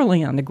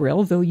necessarily on the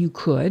grill, though you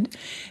could,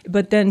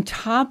 but then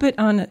top it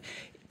on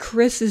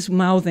Chris is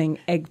mouthing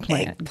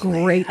eggplant.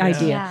 Great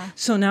idea. Yeah.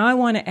 So now I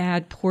want to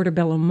add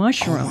portobello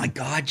mushroom. Oh my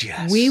God,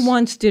 yes. We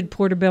once did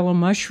portobello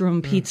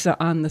mushroom pizza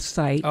on the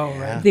site. Oh,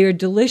 right. They're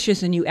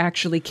delicious, and you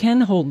actually can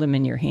hold them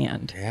in your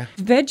hand. Yeah.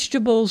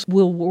 Vegetables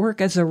will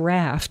work as a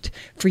raft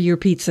for your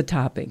pizza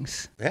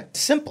toppings. Yeah.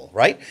 Simple,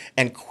 right?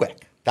 And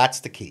quick.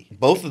 That's the key.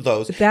 Both of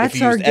those, That's if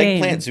you our used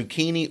game. eggplant,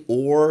 zucchini,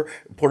 or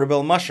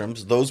portobello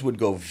mushrooms, those would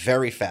go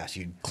very fast.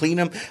 You'd clean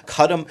them,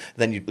 cut them,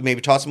 then you'd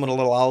maybe toss them with a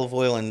little olive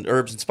oil and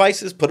herbs and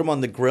spices, put them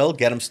on the grill,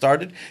 get them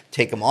started,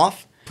 take them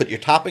off, put your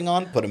topping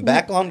on, put them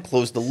back on,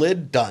 close the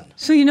lid, done.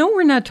 So what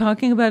we're not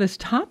talking about is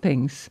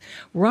toppings.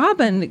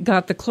 Robin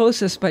got the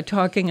closest by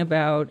talking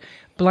about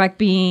black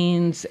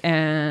beans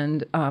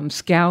and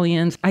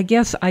scallions. I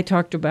guess I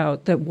talked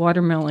about the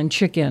watermelon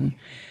chicken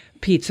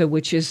pizza,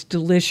 which is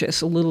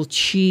delicious, a little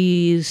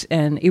cheese,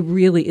 and it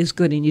really is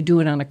good, and you do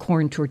it on a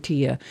corn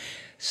tortilla.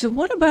 So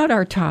what about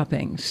our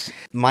toppings?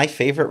 My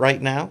favorite right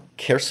now,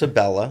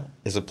 Kersabella,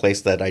 is a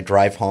place that I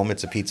drive home.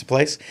 It's a pizza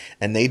place,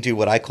 and they do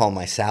what I call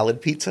my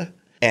salad pizza.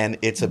 And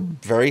it's a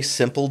very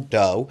simple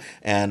dough,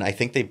 and I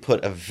think they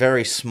put a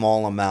very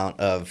small amount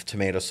of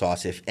tomato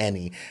sauce, if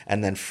any,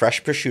 and then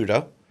fresh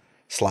prosciutto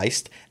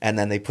sliced, and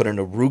then they put an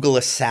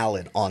arugula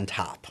salad on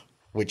top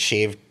with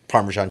shaved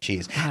Parmesan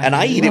cheese. And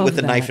I eat it with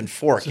a knife and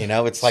fork,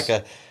 It's like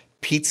a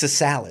pizza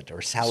salad or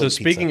salad So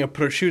pizza. speaking of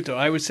prosciutto,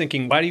 I was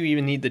thinking, why do you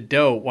even need the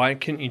dough? Why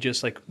couldn't you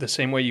just, the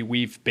same way you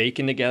weave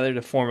bacon together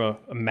to form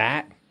a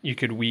mat, you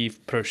could weave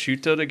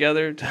prosciutto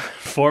together to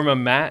form a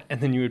mat,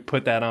 and then you would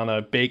put that on a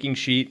baking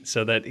sheet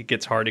so that it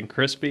gets hard and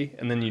crispy,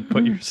 and then you'd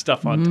put your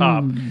stuff on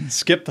top.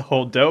 Skip the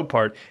whole dough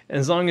part. And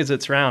as long as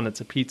it's round,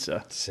 it's a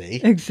pizza. See?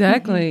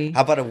 Exactly.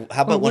 How about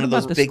Well, one of what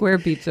those about the big square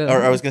pizza?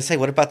 Or I was going to say,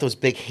 what about those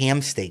big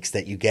ham steaks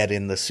that you get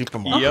in the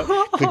supermarket?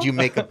 Yep. Could you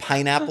make a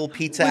pineapple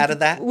pizza out of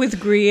that? With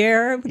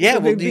Gruyere? Yeah,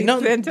 well, Would be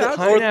the fantastic.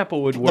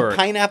 Pineapple would work. The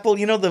pineapple,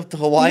 the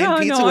Hawaiian No,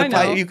 pizza no, with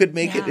I know. you could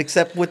make it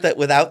except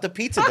without the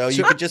pizza dough.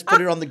 You could just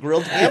put it on the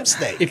grilled ham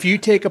steak. If you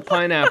take a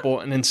pineapple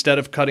and instead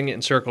of cutting it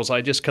in circles,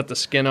 I just cut the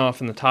skin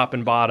off in the top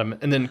and bottom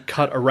and then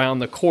cut around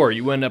the core,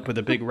 you end up with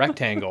a big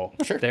rectangle.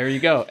 Sure. There you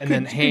go. And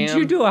then ham. Could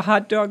you do a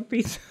hot dog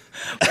pizza?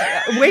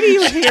 Wait till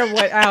you hear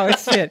what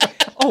Alex did.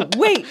 Oh,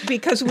 wait,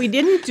 because we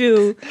didn't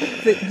do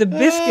the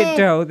biscuit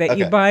dough that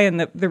you buy in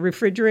the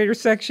refrigerator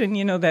section,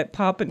 that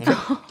pop and...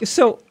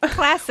 So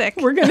Classic.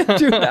 we're going to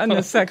do that in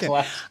a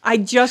second. I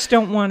just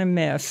don't want to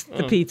miss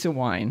the pizza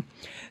wine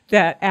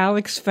that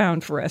Alex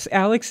found for us.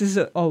 Alex is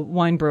a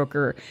wine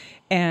broker,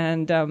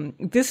 and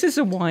this is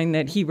a wine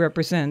that he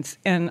represents,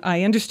 and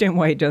I understand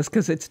why he does,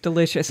 because it's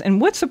delicious.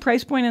 And what's the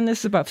price point on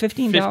this? About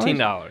 $15?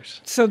 $15.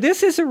 So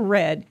this is a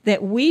red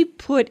that we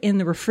put in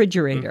the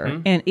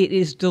refrigerator, and it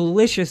is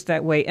delicious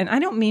that way. And I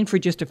don't mean for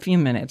just a few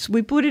minutes.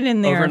 We put it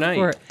in there Overnight.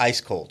 for Ice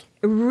cold.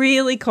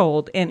 really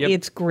cold, and Yep.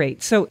 it's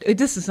great. So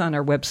this is on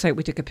our website.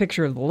 We took a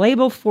picture of the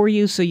label for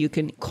you, so you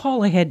can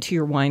call ahead to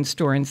your wine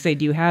store and say,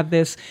 do you have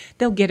this?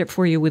 They'll get it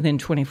for you within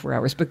 24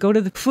 hours. But go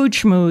to the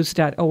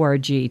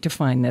foodschmooze.org to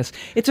find this.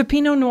 It's a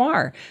Pinot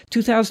Noir,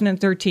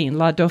 2013,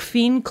 La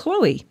Dauphine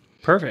Chloe.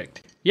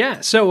 Perfect.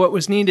 Yeah. So what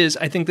was neat is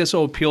I think this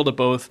will appeal to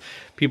both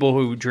people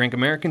who drink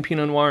American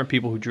Pinot Noir and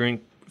people who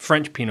drink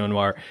French Pinot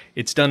Noir.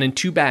 It's done in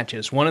 2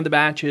 batches. One of the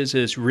batches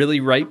is really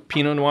ripe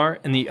Pinot Noir,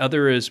 and the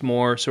other is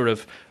more sort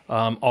of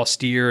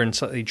austere and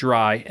slightly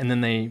dry. And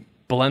then they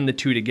blend the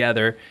 2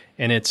 together,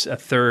 and it's a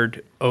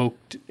third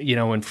oaked,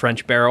 in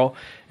French barrel.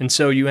 And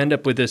so you end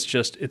up with this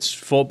it's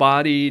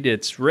full-bodied,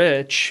 it's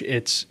rich,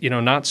 it's,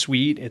 not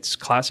sweet, it's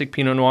classic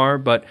Pinot Noir,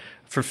 but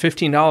for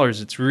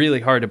 $15, it's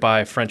really hard to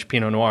buy French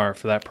Pinot Noir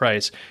for that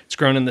price. It's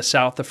grown in the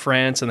south of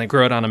France, and they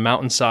grow it on a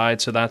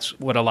mountainside, so that's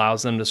what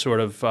allows them to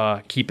sort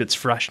of keep its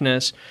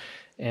freshness.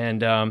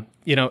 And,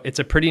 it's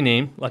a pretty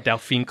name, La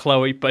Dauphine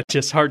Chloe, but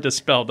just hard to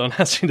spell. Don't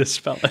ask me to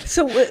spell it.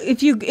 So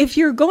if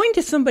you're going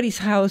to somebody's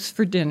house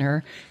for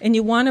dinner and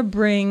you want to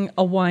bring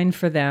a wine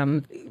for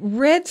them,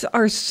 reds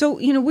are so,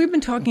 we've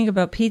been talking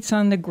about pizza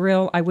on the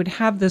grill. I would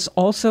have this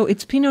also.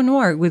 It's Pinot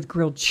Noir with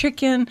grilled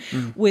chicken,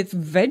 with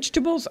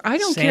vegetables. I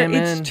don't Salmon.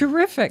 care. It's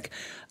terrific.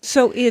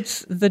 So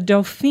it's the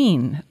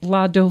Dauphine,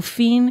 La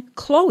Dauphine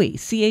Chloe,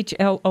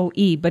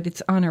 Chloe, but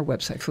it's on our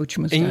website,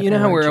 Fuchimus.org. And you know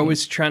how we're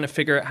always trying to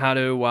figure out how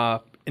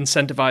to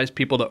incentivize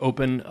people to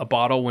open a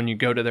bottle when you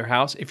go to their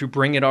house? If you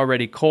bring it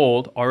already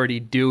cold, already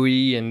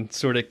dewy and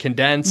sort of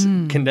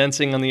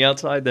condensing on the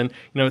outside, then,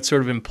 it's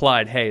sort of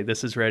implied, hey,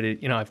 this is ready.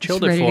 I've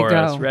chilled it for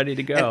us, ready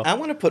to go. And I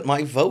want to put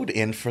my vote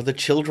in for the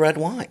chilled red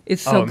wine.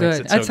 It's so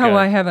good. That's how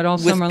I have it all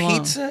summer long. With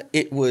pizza,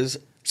 it was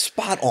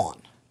spot on.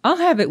 I'll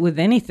have it with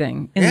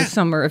anything in the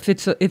summer if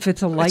it's a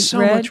light it's so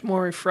red. much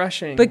more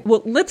refreshing. But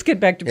let's get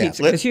back to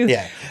pizza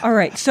All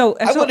right, so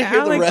I want to hear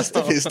Alex, the rest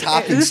of his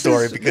topping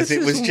story because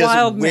it was just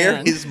wild, where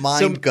man. his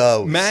mind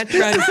goes. Matt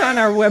This is on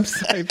our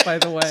website, by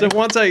the way. So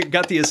once I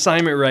got the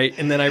assignment right,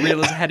 and then I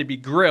realized it had to be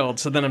grilled.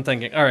 So then I'm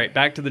thinking, all right,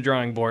 back to the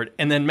drawing board.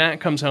 And then Matt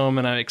comes home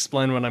and I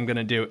explain what I'm going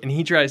to do, and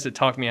he tries to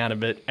talk me out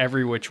of it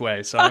every which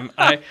way. So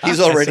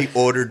he's already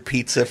ordered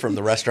pizza from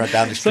the restaurant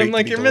down the street. So I'm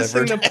like, you're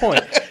missing the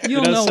point.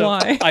 You'll know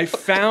why. I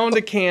found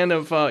a can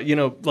of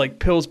like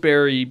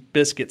Pillsbury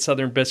biscuit,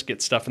 Southern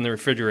biscuit stuff in the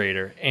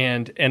refrigerator,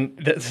 and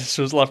this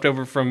was left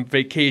over from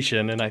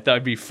vacation, and I thought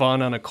it'd be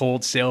fun on a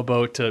cold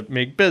sailboat to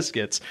make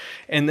biscuits.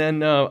 And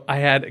then I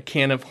had a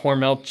can of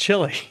Hormel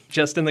chili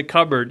just in the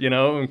cupboard,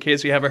 in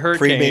case we have a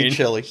hurricane. Pre-made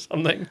chili.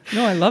 Something.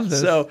 No, I love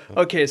this. So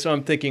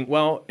I'm thinking,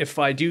 well, if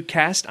I do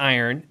cast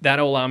iron,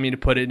 that'll allow me to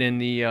put it in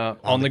the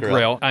on the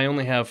grill. I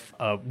only have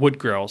wood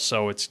grill,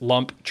 so it's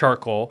lump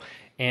charcoal.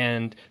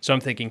 And so I'm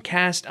thinking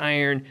cast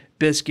iron,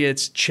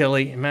 biscuits,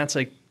 chili. And Matt's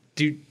like,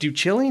 do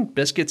chili and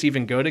biscuits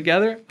even go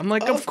together? I'm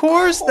like, of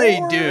course they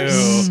do.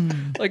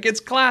 Like, it's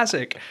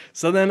classic.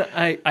 So then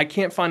I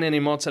can't find any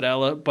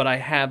mozzarella, but I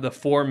have the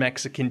 4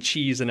 Mexican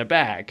cheese in a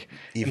bag.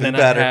 Even and then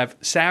better. I have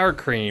sour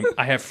cream.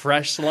 I have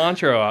fresh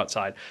cilantro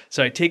outside.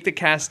 So I take the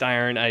cast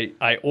iron,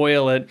 I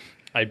oil it.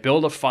 I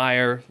build a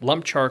fire,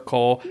 lump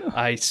charcoal,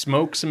 I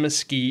smoke some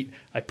mesquite,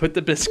 I put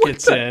the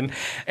biscuits in,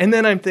 and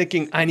then I'm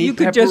thinking, I need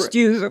just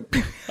use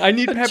I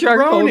need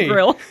charcoal pepperoni.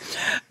 grill.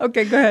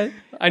 Okay, go ahead.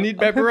 I need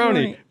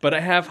pepperoni, but I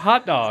have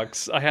hot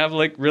dogs. I have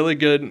like really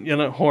good,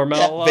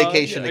 Hormel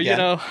vacation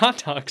again.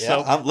 hot dogs.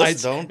 Yeah,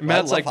 so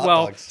Matt's like,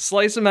 well,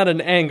 slice them at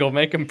an angle,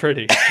 make them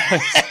pretty.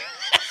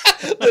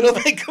 It'll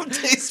make them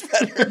taste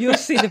better. You'll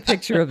see the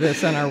picture of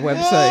this on our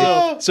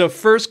website. So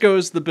first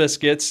goes the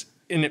biscuits.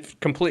 And it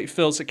completely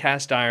fills the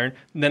cast iron.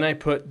 Then I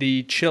put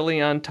the chili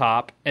on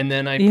top, and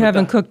then You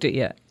haven't cooked it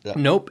yet.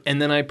 Nope.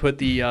 And then I put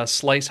the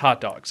sliced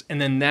hot dogs,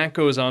 and then that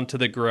goes onto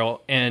the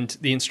grill. And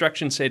the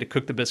instructions say to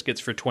cook the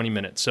biscuits for 20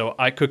 minutes, so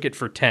I cook it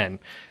for 10.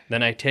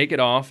 Then I take it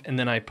off, and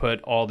then I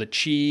put all the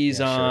cheese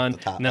on,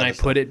 and then I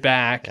put it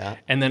back,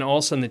 and then all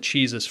of a sudden the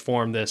cheese has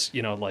formed this,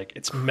 like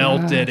it's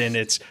melted and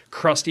it's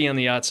crusty on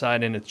the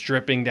outside and it's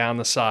dripping down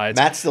the sides.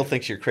 Matt still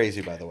thinks you're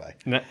crazy, by the way.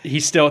 No,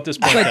 he still at this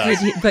point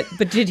does.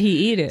 But did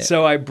he eat it?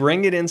 So I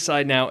bring it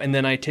inside now, and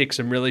then I take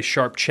some really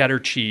sharp cheddar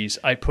cheese.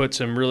 I put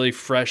some really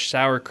fresh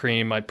sour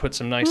cream. I put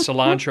some nice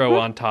cilantro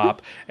on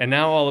top, and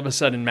now all of a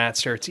sudden Matt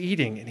starts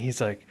eating, and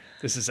he's like,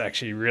 this is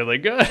actually really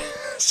good.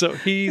 So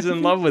he's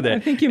in love with it. I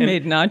think you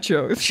made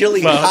nachos. Chili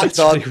hot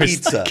dog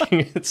pizza.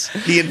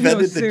 He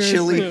invented the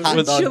chili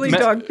hot dog chili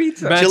dog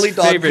pizza. Matt's chili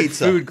dog favorite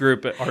pizza. food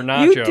group are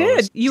nachos. You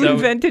did. You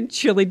invented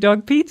chili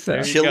dog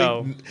pizza.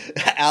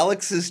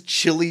 Alex's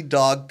chili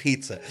dog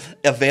pizza.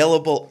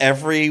 Available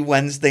every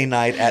Wednesday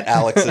night at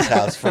Alex's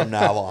house from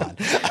now on.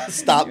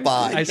 Stop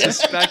by. I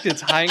suspect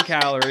it's high in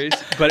calories,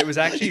 but it was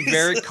actually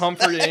very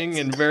comforting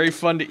and very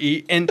fun to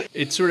eat. And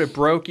it sort of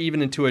broke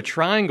even into a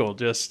triangle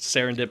just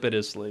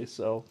serendipitously.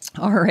 So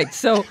all right.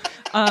 So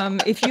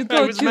if you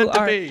go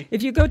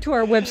to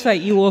our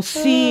website, you will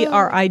see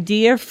our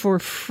idea for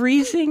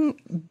freezing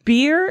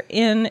beer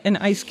in an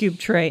ice cube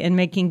tray and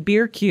making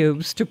beer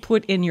cubes to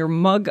put in your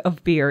mug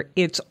of beer.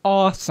 It's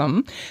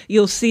awesome.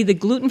 You'll see the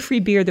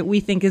gluten-free beer that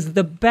we think is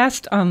the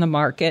best on the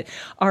market,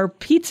 our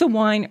pizza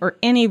wine or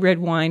any red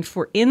wine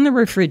for in the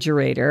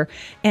refrigerator,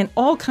 and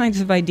all kinds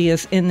of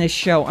ideas in this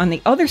show. On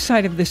the other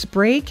side of this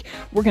break,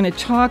 we're going to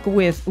talk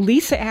with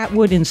Lisa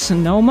Atwood in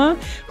Sonoma,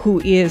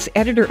 who is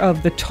editor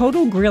of the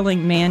Total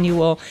Grilling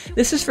Manual.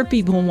 This This is for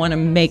people who want to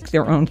make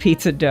their own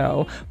pizza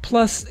dough,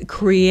 plus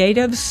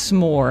creative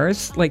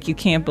s'mores like you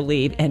can't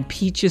believe, and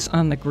peaches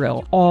on the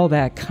grill. All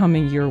that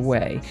coming your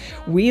way.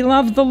 We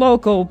love the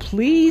local.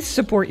 Please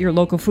support your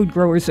local food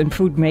growers and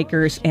food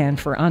makers. And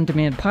for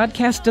on-demand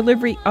podcast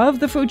delivery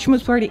of the Food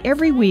Schmooze Party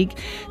every week,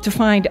 to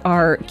find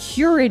our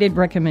curated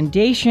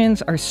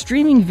recommendations, our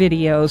streaming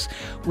videos,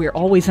 we're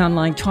always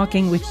online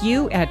talking with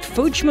you at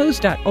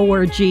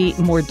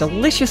foodschmooze.org. More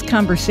delicious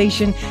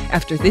conversation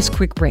after this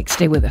quick break.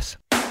 Stay with us.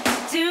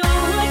 Do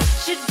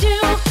what you do,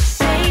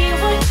 say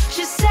what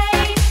you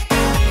say.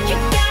 You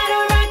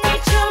gotta rock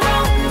it your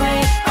own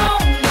way,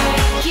 own way.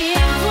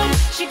 Give what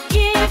you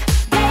give,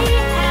 day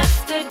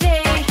after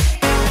day.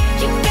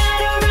 You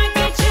gotta rock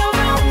it your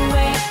own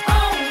way,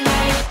 own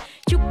way.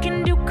 You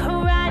can do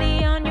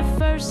karate on your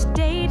first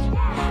date.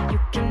 You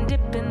can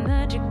dip in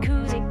the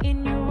jacuzzi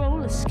in your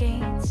roller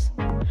skates.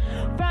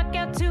 Rock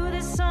out to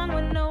this song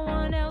when no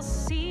one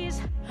else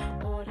sees.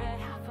 Order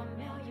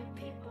 500,000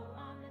 people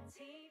on the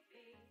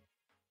TV.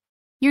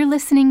 You're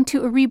listening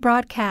to a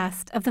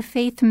rebroadcast of the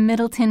Faith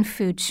Middleton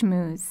Food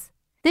Schmooze.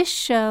 This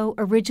show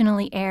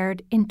originally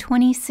aired in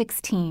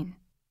 2016.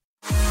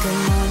 Good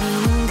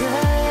morning,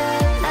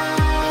 good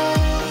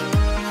night.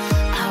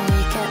 I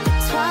wake up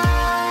at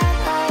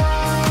twilight.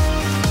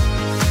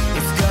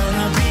 It's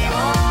gonna be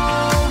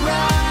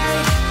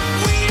alright.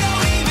 We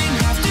don't even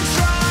have to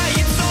try.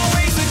 It's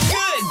always a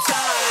good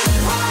time.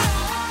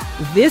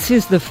 This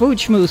is the Food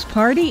Schmooze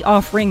Party,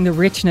 offering the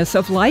richness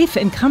of life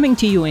and coming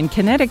to you in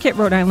Connecticut,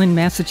 Rhode Island,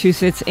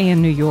 Massachusetts,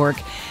 and New York,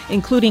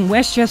 including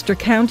Westchester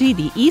County,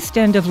 the East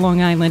End of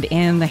Long Island,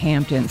 and the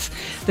Hamptons.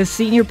 The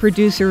senior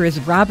producer is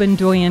Robin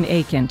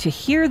Doyen-Aiken. To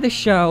hear the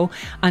show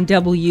on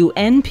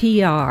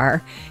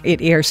WNPR,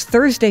 it airs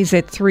Thursdays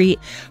at 3.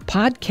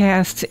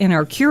 Podcasts and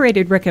our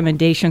curated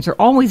recommendations are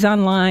always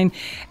online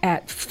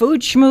at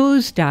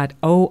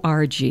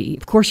foodschmooze.org.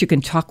 Of course, you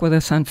can talk with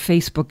us on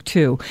Facebook,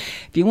 too.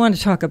 If you want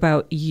to talk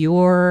about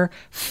your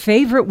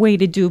favorite way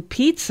to do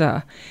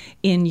pizza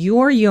in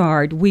your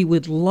yard, we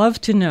would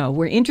love to know.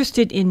 We're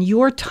interested in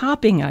your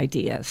topping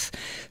ideas.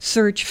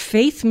 Search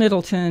Faith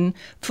Middleton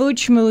Food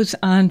Schmooze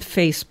on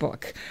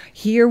Facebook.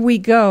 Here we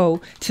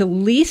go to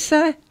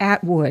Lisa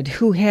Atwood,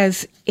 who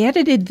has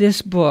edited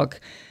this book,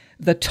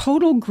 The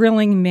Total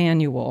Grilling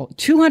Manual,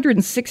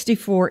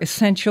 264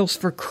 Essentials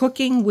for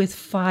Cooking with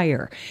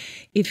Fire.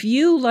 If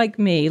you, like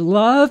me,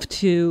 love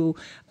to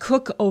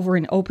cook over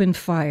an open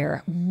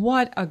fire,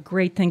 what a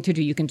great thing to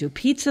do. You can do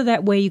pizza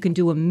that way. You can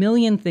do a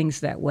million things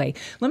that way.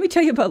 Let me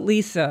tell you about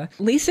Lisa.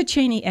 Lisa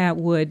Cheney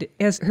Atwood,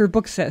 as her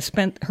book says,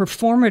 spent her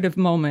formative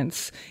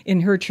moments in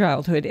her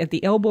childhood at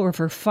the elbow of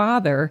her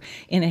father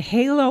in a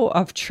halo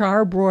of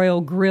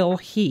charbroil grill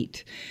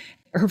heat.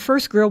 Her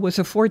first grill was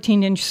a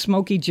 14-inch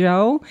Smoky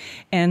Joe,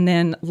 and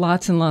then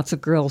lots and lots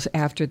of grills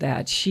after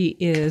that. She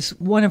is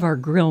one of our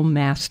grill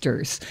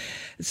masters.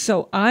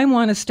 So I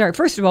want to start.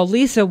 First of all,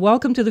 Lisa,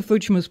 welcome to the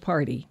Food Schmooze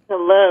Party.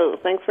 Hello.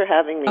 Thanks for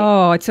having me.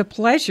 Oh, it's a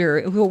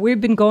pleasure. Well, we've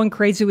been going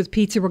crazy with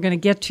pizza. We're going to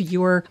get to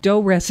your dough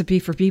recipe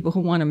for people who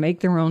want to make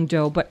their own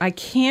dough, but I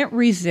can't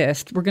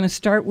resist. We're going to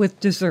start with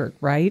dessert,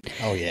 right?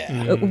 Oh,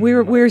 yeah.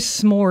 We're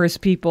s'mores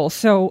people.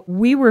 So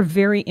we were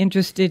very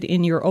interested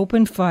in your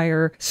open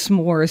fire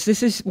s'mores.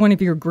 This is one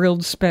of your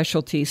grilled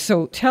specialties.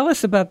 So tell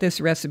us about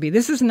this recipe.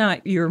 This is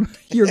not your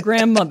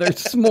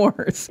grandmother's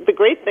s'mores. The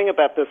great thing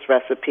about this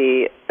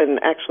recipe, and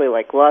actually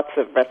like lots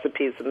of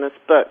recipes in this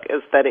book,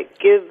 is that it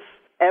gives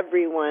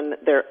everyone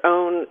their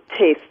own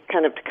taste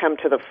kind of to come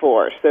to the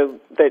fore, so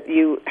that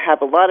you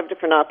have a lot of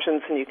different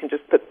options and you can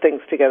just put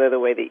things together the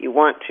way that you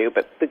want to.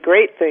 But the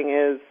great thing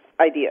is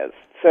ideas.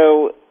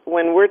 So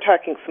when we're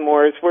talking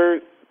s'mores, we're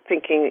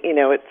thinking,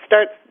 it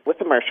starts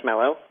with a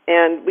marshmallow,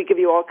 and we give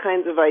you all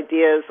kinds of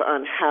ideas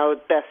on how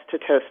best to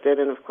toast it.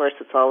 And of course,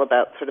 it's all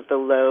about sort of the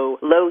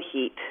low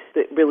heat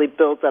that really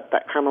builds up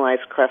that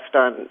caramelized crust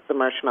on the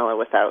marshmallow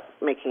without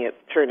making it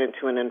turn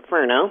into an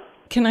inferno.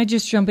 Can I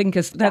just jump in?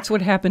 Because that's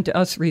what happened to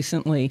us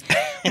recently.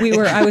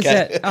 I was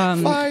at...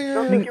 I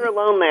don't think you're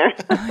alone there.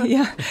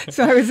 Yeah.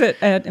 So I was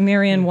at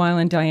Marianne Weil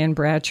and Diane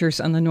Bratcher's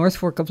on the North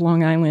Fork of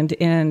Long Island,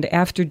 and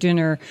after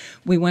dinner,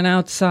 we went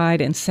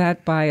outside and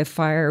sat by a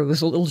fire. It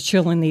was a little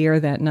chill in the air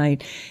that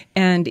night,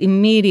 and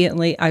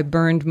immediately I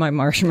burned my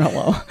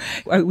marshmallow.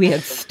 We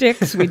had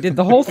sticks. We did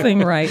the whole thing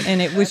right,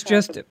 and it was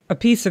just a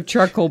piece of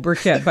charcoal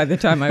briquette by the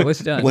time I was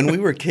done. When we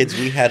were kids,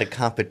 we had a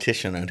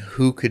competition on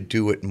who could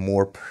do it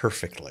more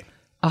perfectly.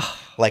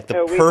 Like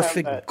the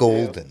perfect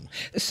golden.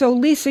 So,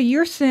 Lisa,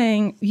 you're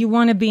saying you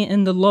want to be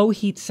in the low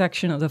heat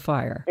section of the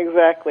fire.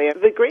 Exactly.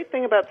 The great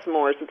thing about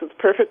s'mores is it's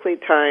perfectly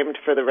timed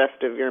for the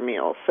rest of your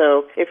meal.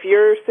 So if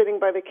you're sitting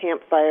by the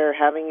campfire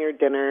having your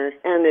dinner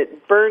and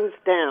it burns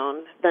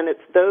down, then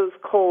it's those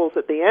coals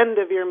at the end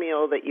of your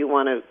meal that you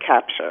want to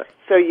capture.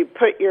 So you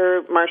put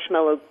your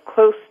marshmallow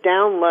close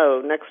down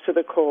low next to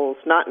the coals,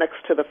 not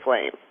next to the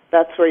flame.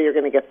 That's where you're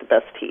going to get the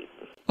best heat.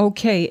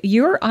 Okay,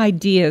 your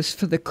ideas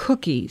for the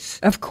cookies.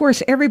 Of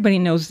course, everybody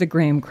knows the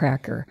graham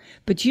cracker,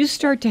 but you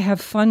start to have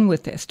fun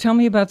with this. Tell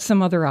me about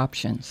some other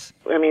options.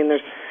 I mean,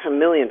 there's a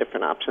million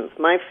different options.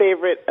 My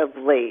favorite of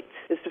late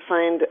is to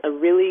find a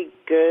really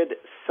good,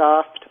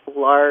 soft,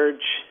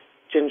 large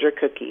ginger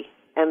cookie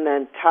and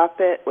then top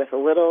it with a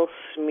little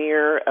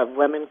smear of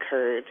lemon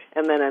curd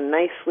and then a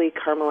nicely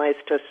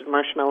caramelized toasted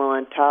marshmallow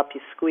on top. You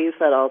squeeze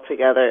that all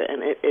together,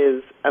 and it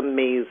is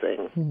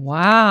amazing.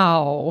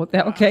 Wow.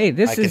 Okay,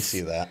 this I is... can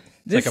see that.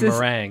 It's like a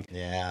meringue.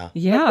 Yeah.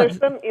 Yeah. There's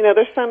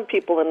some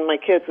people, and my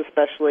kids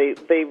especially,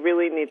 they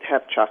really need to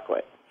have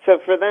chocolate. So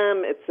for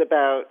them, it's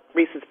about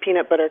Reese's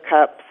peanut butter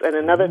cups. And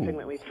another thing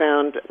that we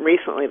found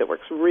recently that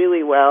works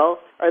really well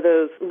are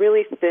those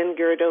really thin,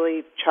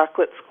 girdly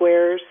chocolate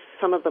squares.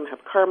 Some of them have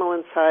caramel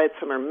inside,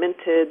 some are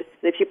minted.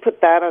 And if you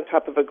put that on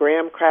top of a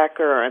graham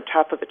cracker or on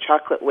top of a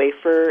chocolate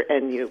wafer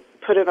and you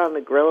put it on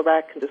the grill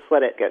rack and just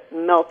let it get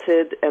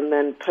melted and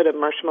then put a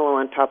marshmallow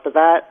on top of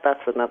that,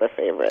 that's another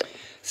favorite.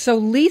 So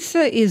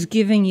Lisa is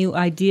giving you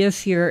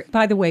ideas here.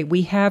 By the way,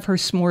 we have her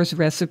s'mores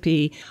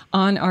recipe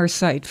on our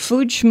site,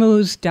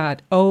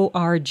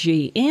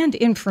 foodschmooze.org, and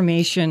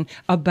information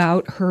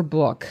about her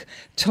book,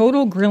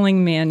 Total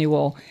Grilling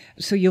Manual.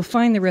 So you'll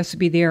find the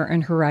recipe there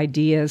and her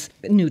ideas.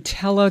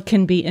 Nutella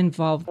can be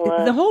involved.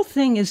 The whole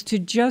thing is to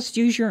just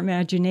use your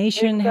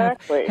imagination,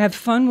 Exactly. have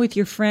fun with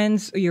your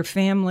friends or your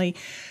family.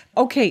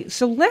 Okay,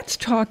 so let's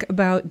talk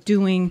about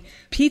doing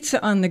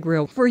pizza on the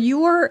grill. For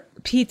your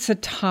pizza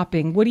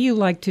topping, what do you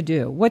like to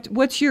do?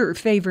 What's your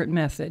favorite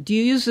method? Do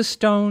you use a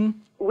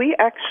stone? We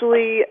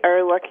actually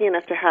are lucky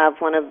enough to have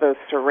one of those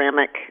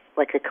ceramic,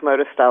 like a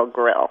Komodo-style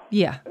grill.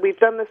 Yeah. We've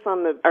done this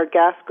on our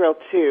gas grill,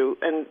 too,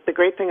 and the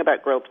great thing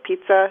about grilled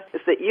pizza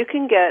is that you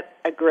can get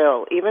a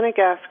grill, even a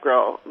gas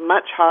grill,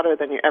 much hotter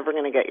than you're ever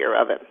going to get your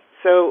oven.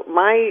 So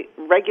my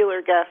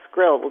regular gas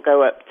grill will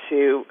go up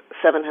to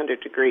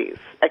 700 degrees.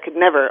 I could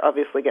never,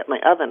 obviously, get my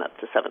oven up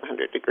to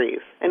 700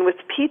 degrees. And with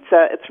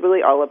pizza, it's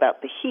really all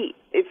about the heat.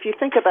 If you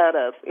think about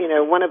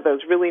one of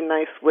those really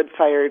nice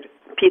wood-fired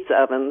pizza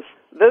ovens,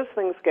 those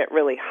things get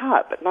really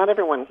hot, but not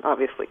everyone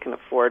obviously can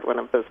afford one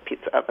of those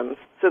pizza ovens.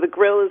 So the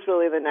grill is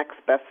really the next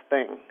best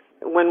thing.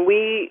 When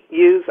we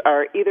use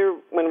either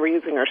when we're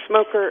using our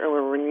smoker or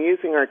when we're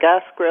using our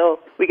gas grill,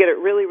 we get it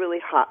really, really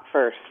hot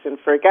first. And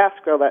for a gas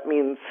grill, that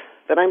means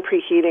that I'm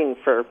preheating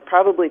for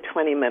probably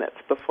 20 minutes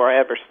before I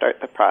ever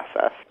start the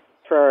process.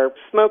 For our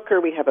smoker,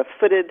 we have a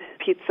footed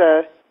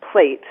pizza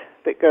plate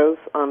that goes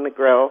on the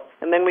grill,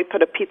 and then we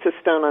put a pizza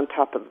stone on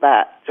top of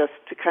that just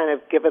to kind of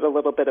give it a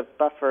little bit of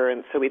buffer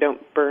and so we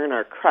don't burn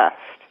our crust.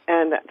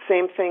 And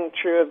same thing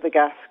true of the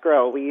gas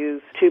grill. We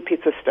use 2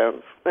 pizza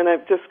stones, and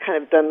I've just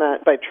kind of done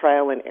that by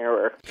trial and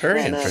error.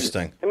 Very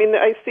interesting.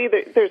 I see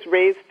that there's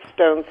raised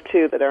stones,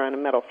 too, that are on a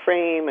metal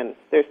frame, and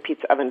there's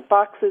pizza oven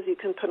boxes you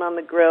can put on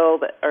the grill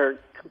that are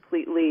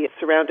completely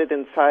surrounded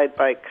inside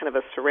by kind of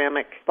a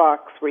ceramic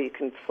box where you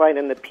can slide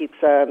in the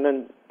pizza. And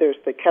then there's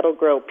the kettle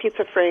grill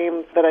pizza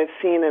frames that I've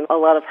seen in a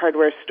lot of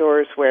hardware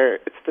stores where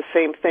it's the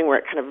same thing where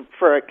it kind of,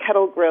 for a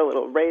kettle grill,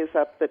 it'll raise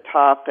up the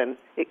top and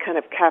it kind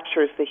of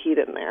captures the heat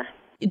in there.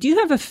 Do you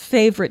have a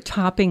favorite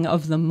topping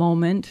of the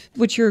moment?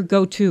 What's your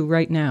go-to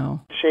right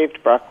now?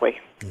 Shaved broccoli.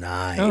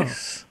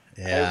 Nice.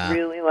 Yeah. I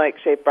really like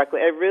shaved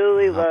broccoli. I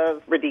really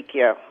love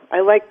radicchio.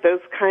 I like those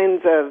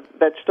kinds of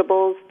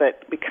vegetables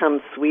that become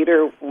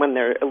sweeter when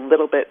they're a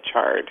little bit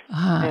charred.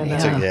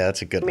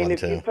 That's a good one,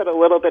 if too. you put a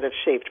little bit of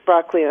shaved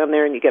broccoli on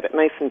there and you get it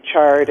nice and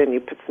charred and you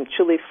put some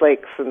chili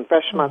flakes and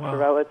fresh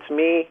mozzarella, to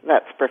me,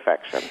 that's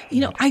perfection.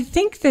 I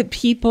think that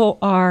people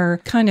are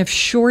kind of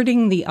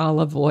shorting the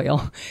olive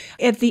oil.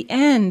 At the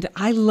end,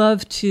 I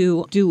love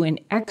to do an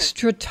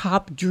extra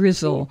top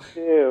drizzle.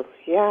 Me too.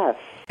 Yes.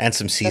 And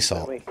some sea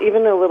salt.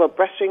 Even a little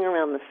brushing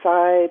around the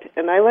side.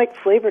 And I like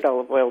flavored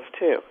olive oils,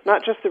 too.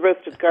 Not just the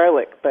roasted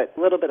garlic, but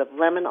a little bit of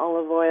lemon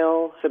olive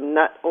oil, some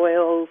nut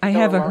oils. I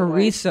have a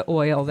harissa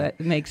oil that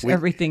makes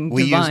everything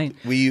divine.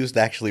 We used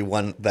actually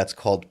one that's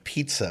called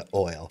pizza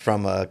oil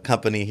from a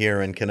company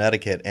here in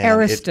Connecticut. And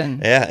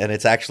Ariston. and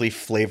it's actually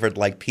flavored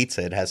like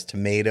pizza. It has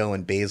tomato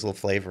and basil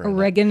flavor.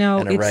 Oregano.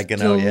 And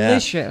oregano, it's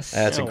delicious.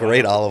 Yeah. It's a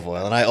great olive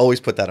oil. And I always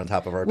put that on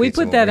top of our We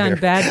pizza. put that on here.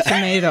 bad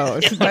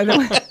tomatoes, by the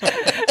way.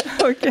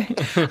 Okay.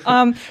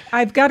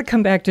 I've got to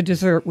come back to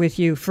dessert with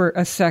you for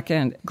a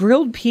second.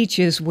 Grilled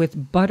peaches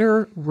with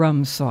butter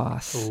rum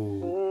sauce.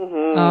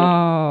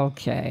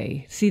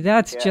 Okay. See,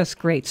 that's just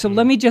great. So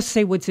let me just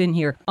say what's in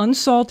here.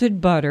 Unsalted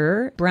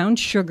butter, brown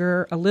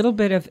sugar, a little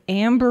bit of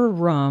amber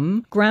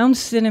rum, ground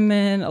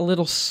cinnamon, a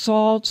little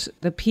salt,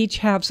 the peach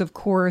halves, of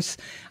course,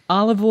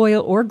 olive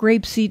oil or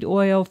grapeseed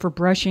oil for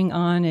brushing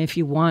on if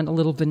you want a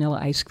little vanilla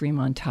ice cream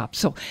on top.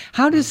 So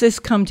how does this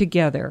come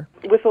together?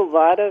 With a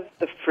lot of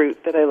the fruit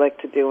that I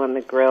like to do on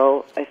the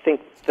grill, I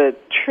think the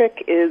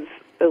trick is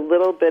a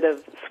little bit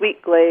of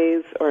sweet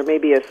glaze or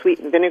maybe a sweet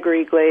and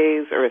vinegary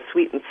glaze or a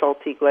sweet and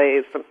salty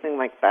glaze, something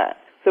like that.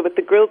 So with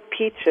the grilled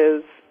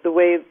peaches, the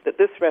way that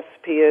this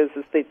recipe is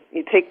that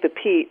you take the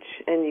peach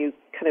and you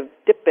kind of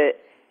dip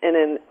it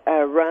in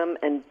a rum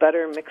and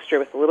butter mixture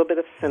with a little bit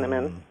of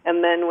cinnamon.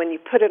 And then when you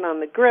put it on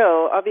the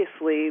grill,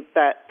 obviously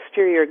that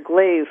exterior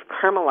glaze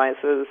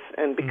caramelizes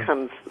and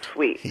becomes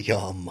sweet.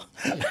 Yum.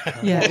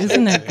 Yeah,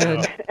 isn't that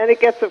good? And it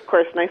gets, of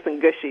course, nice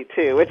and gushy,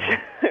 too, which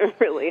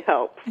really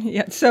helps.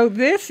 Yeah, so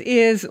this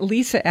is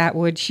Lisa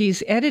Atwood.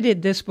 She's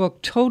edited this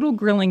book, Total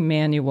Grilling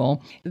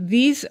Manual.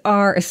 These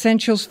are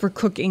essentials for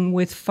cooking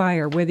with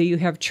fire, whether you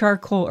have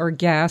charcoal or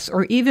gas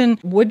or even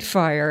wood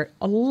fire.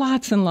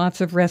 Lots and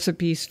lots of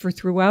recipes for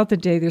throughout the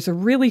day. There's a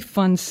really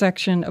fun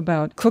section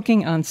about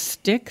cooking on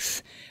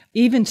sticks,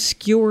 even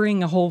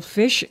skewering a whole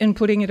fish and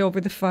putting it over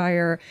the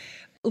fire.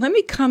 Let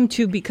me come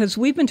to, because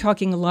we've been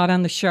talking a lot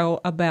on the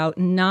show about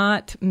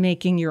not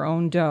making your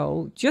own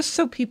dough, just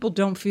so people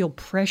don't feel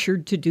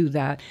pressured to do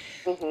that.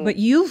 But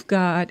you've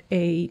got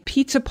a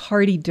pizza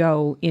party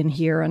dough in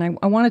here, and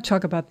I want to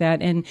talk about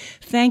that. And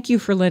thank you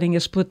for letting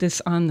us put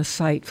this on the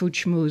site,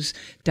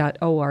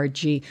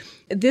 foodschmooze.org.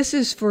 This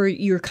is for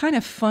your kind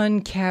of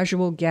fun,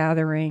 casual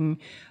gathering.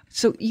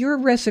 So your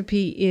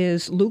recipe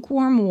is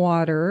lukewarm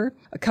water,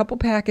 a couple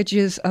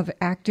packages of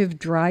active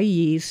dry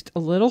yeast, a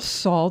little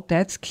salt,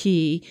 that's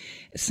key,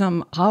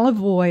 some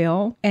olive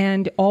oil,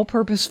 and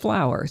all-purpose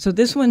flour. So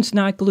this one's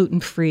not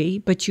gluten-free,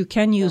 but you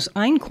can use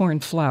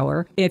einkorn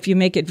flour if you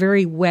make it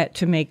very wet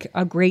to make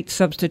a great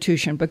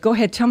substitution. But go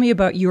ahead, tell me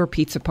about your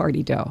pizza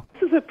party dough.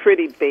 This is a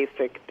pretty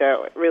basic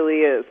dough. It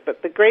really is.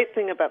 But the great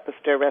thing about this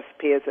dough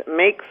recipe is it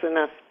makes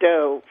enough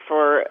dough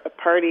for a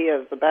party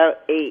of about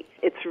 8.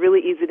 It's really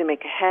easy to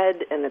make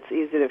ahead, and it's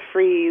easy to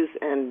freeze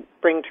and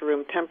bring to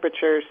room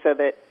temperature so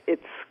that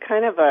it's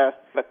kind of a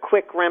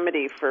quick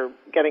remedy for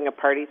getting a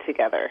party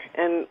together.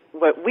 And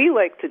what we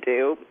like to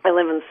do, I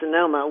live in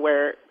Sonoma,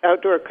 where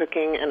outdoor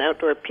cooking and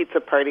outdoor pizza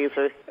parties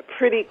are a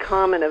pretty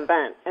common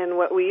event. And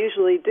what we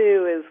usually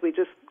do is we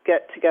just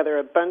get together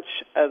a bunch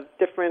of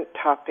different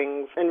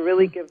toppings and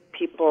really give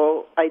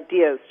people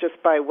ideas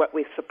just by what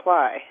we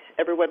supply.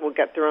 Everyone will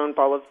get their own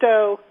ball of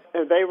dough,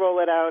 or they roll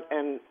it out,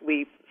 and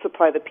we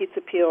supply the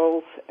pizza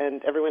peels,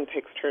 and everyone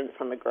takes turns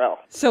on the grill.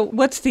 So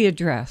what's the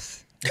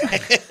address?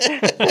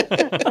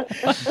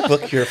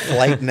 Book your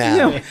flight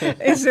now.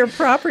 Is there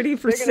property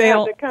for They're gonna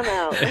sale have to come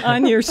out.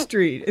 on your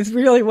street? Is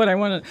really what I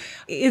want to.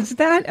 Is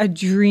that a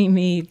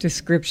dreamy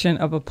description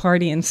of a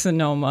party in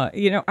Sonoma?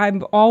 You know,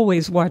 I'm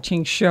always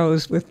watching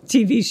shows with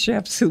TV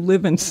chefs who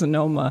live in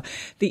Sonoma.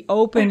 The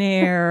open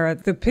air,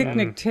 the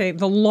picnic table,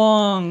 the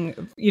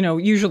long,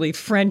 usually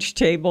French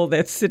table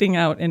that's sitting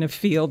out in a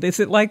field. Is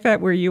it like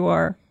that where you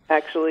are?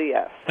 Actually,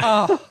 yes.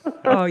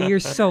 Oh, you're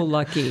so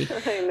lucky.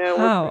 I know,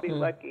 we're pretty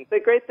lucky. The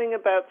great thing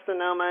about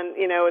Sonoma, and,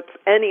 it's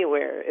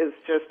anywhere, is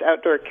just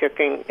outdoor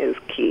cooking is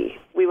key.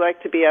 We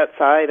like to be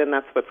outside, and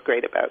that's what's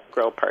great about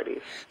grill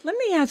parties. Let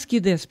me ask you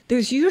this.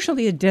 There's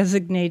usually a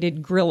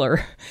designated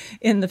griller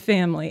in the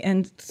family,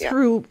 and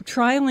through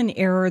trial and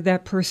error,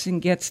 that person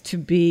gets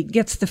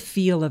the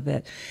feel of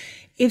it.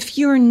 If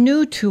you're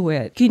new to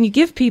it, can you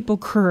give people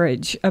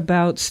courage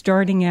about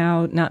starting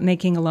out, not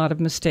making a lot of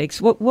mistakes?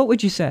 What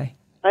would you say?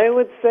 I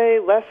would say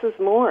less is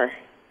more.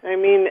 I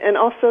mean, and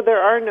also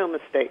there are no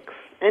mistakes.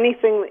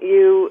 Anything that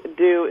you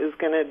do is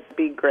going to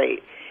be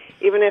great.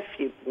 Even if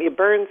you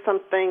burn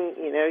something,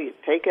 you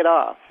take it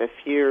off. If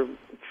you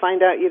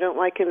find out you don't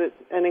like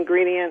an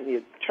ingredient,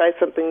 you try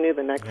something new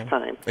the next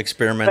time.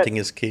 Experimenting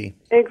is key.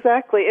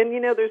 Exactly. And,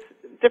 there's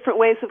different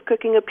ways of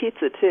cooking a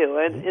pizza,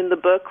 too. And in the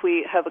book,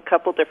 we have a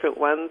couple different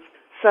ones.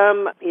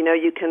 Some,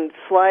 you can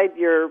slide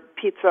your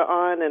pizza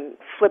on and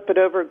flip it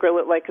over, grill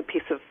it like a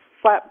piece of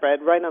flatbread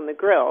right on the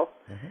grill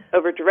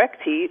over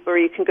direct heat, or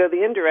you can go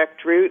the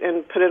indirect route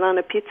and put it on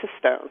a pizza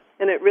stone.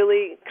 And it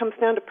really comes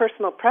down to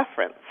personal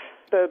preference.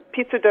 The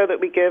pizza dough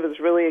that we give is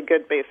really a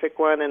good basic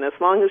one, and as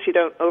long as you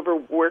don't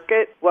overwork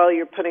it while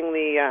you're putting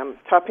the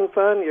toppings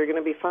on, you're going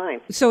to be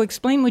fine. So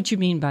explain what you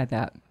mean by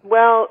that.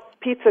 Well,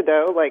 pizza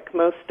dough, like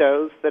most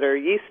doughs that are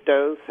yeast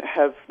doughs,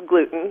 have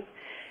gluten.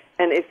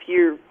 And if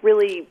you're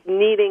really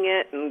kneading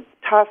it and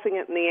tossing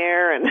it in the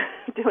air and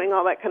doing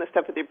all that kind of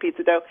stuff with your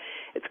pizza dough,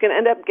 it's going to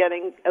end up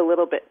getting a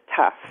little bit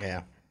tough.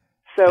 Yeah.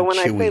 So And when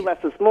I say chewy.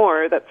 less is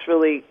more, that's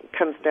really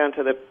comes down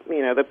to the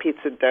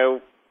pizza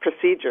dough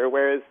procedure.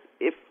 Whereas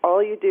if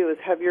all you do is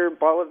have your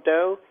ball of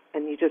dough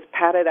and you just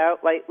pat it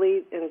out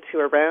lightly into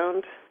a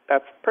round,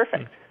 that's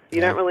perfect. You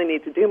don't really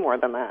need to do more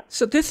than that.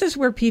 So this is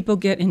where people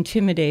get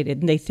intimidated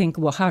and they think,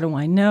 well, how do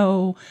I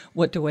know?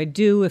 What do I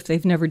do if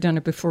they've never done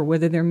it before?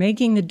 Whether they're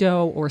making the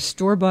dough or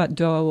store-bought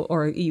dough,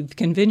 or you've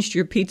convinced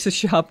your pizza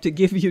shop to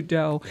give you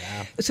dough.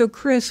 Yeah. So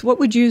Chris, what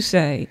would you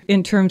say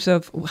in terms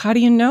of how do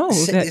you know?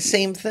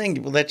 Same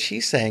thing that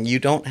she's saying. You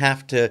don't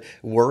have to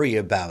worry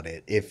about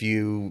it. If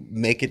you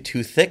make it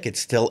too thick, it's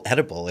still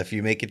edible. If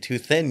you make it too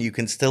thin, you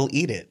can still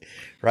eat it.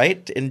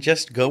 Right? And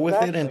just go with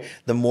it. And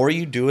the more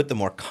you do it, the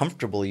more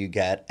comfortable you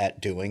get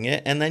at doing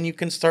it. And then you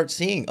can start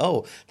seeing,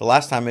 the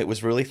last time it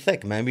was really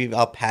thick. Maybe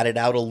I'll pat it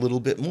out a little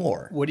bit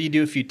more. What do you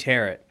do if you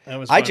tear it?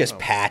 I just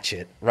patch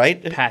it,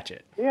 right? Patch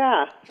it.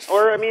 Yeah.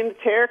 Or, the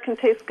tear can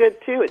taste good,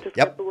 too. It just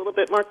gets a little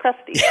bit more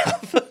crusty.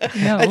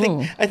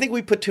 No. I think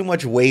we put too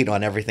much weight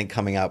on everything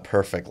coming out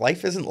perfect.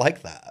 Life isn't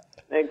like that.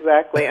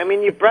 Exactly. I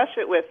mean, you brush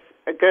it with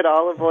a good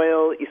olive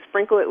oil, you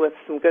sprinkle it with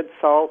some good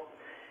salt,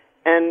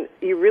 and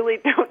you really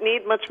don't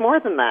need much more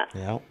than that.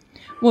 Yeah.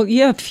 Well,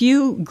 yeah, a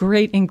few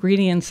great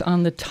ingredients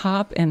on the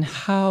top, and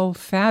how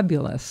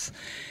fabulous.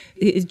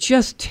 It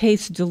just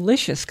tastes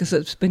delicious because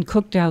it's been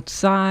cooked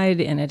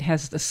outside, and it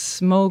has the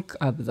smoke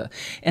of the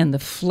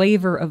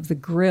flavor of the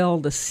grill,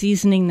 the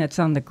seasoning that's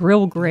on the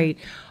grill grate.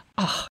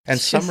 Oh, And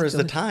it's summer just is the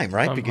delicious. time,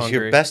 right? I'm Because hungry.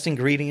 your best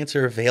ingredients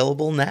are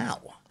available now.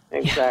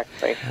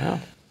 Exactly.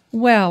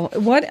 Well,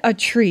 what a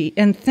treat.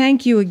 And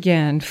thank you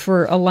again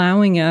for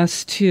allowing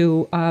us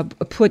to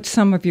put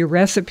some of your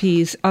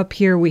recipes up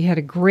here. We had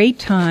a great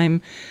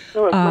time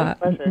Oh, it's my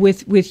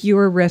pleasure. with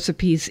your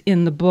recipes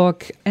in the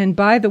book. And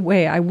by the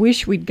way, I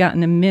wish we'd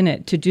gotten a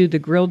minute to do the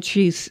grilled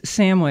cheese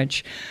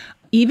sandwich,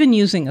 even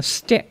using a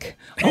stick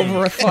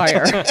over a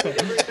fire. We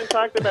even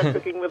talked about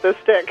cooking with a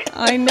stick.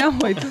 I know.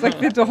 It's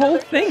like it's a whole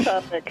thing.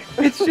 Topic.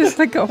 It's just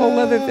like a whole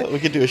other thing. We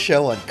could do a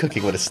show on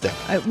cooking with a stick.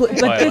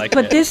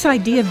 But this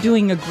idea of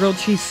doing a grilled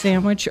cheese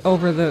sandwich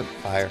over the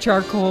Fire.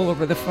 charcoal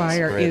over the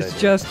fire great is idea.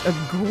 just a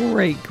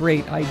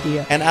great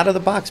idea. And out of the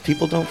box,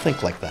 people don't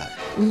think like that.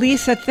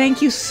 Lisa,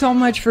 thank you so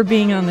much for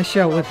being on the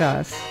show with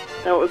us.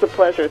 No, it was a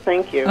pleasure.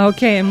 Thank you.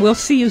 Okay, and we'll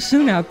see you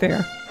soon out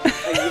there.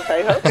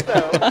 I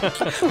hope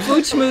so.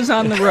 Food Schmooze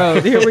on the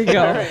road. Here we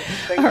go. All right.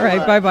 Thanks All a right,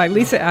 lot. bye-bye.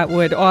 Lisa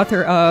Atwood,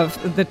 author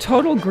of The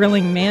Total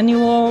Grilling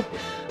Manual.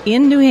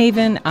 In New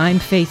Haven, I'm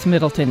Faith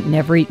Middleton.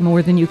 Never eat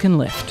more than you can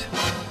lift.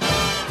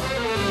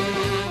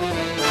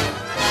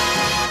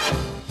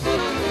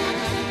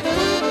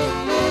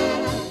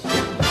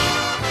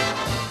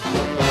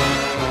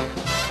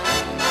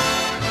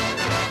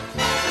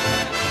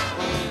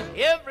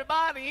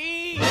 Everybody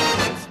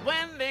eats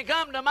when they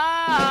come to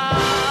my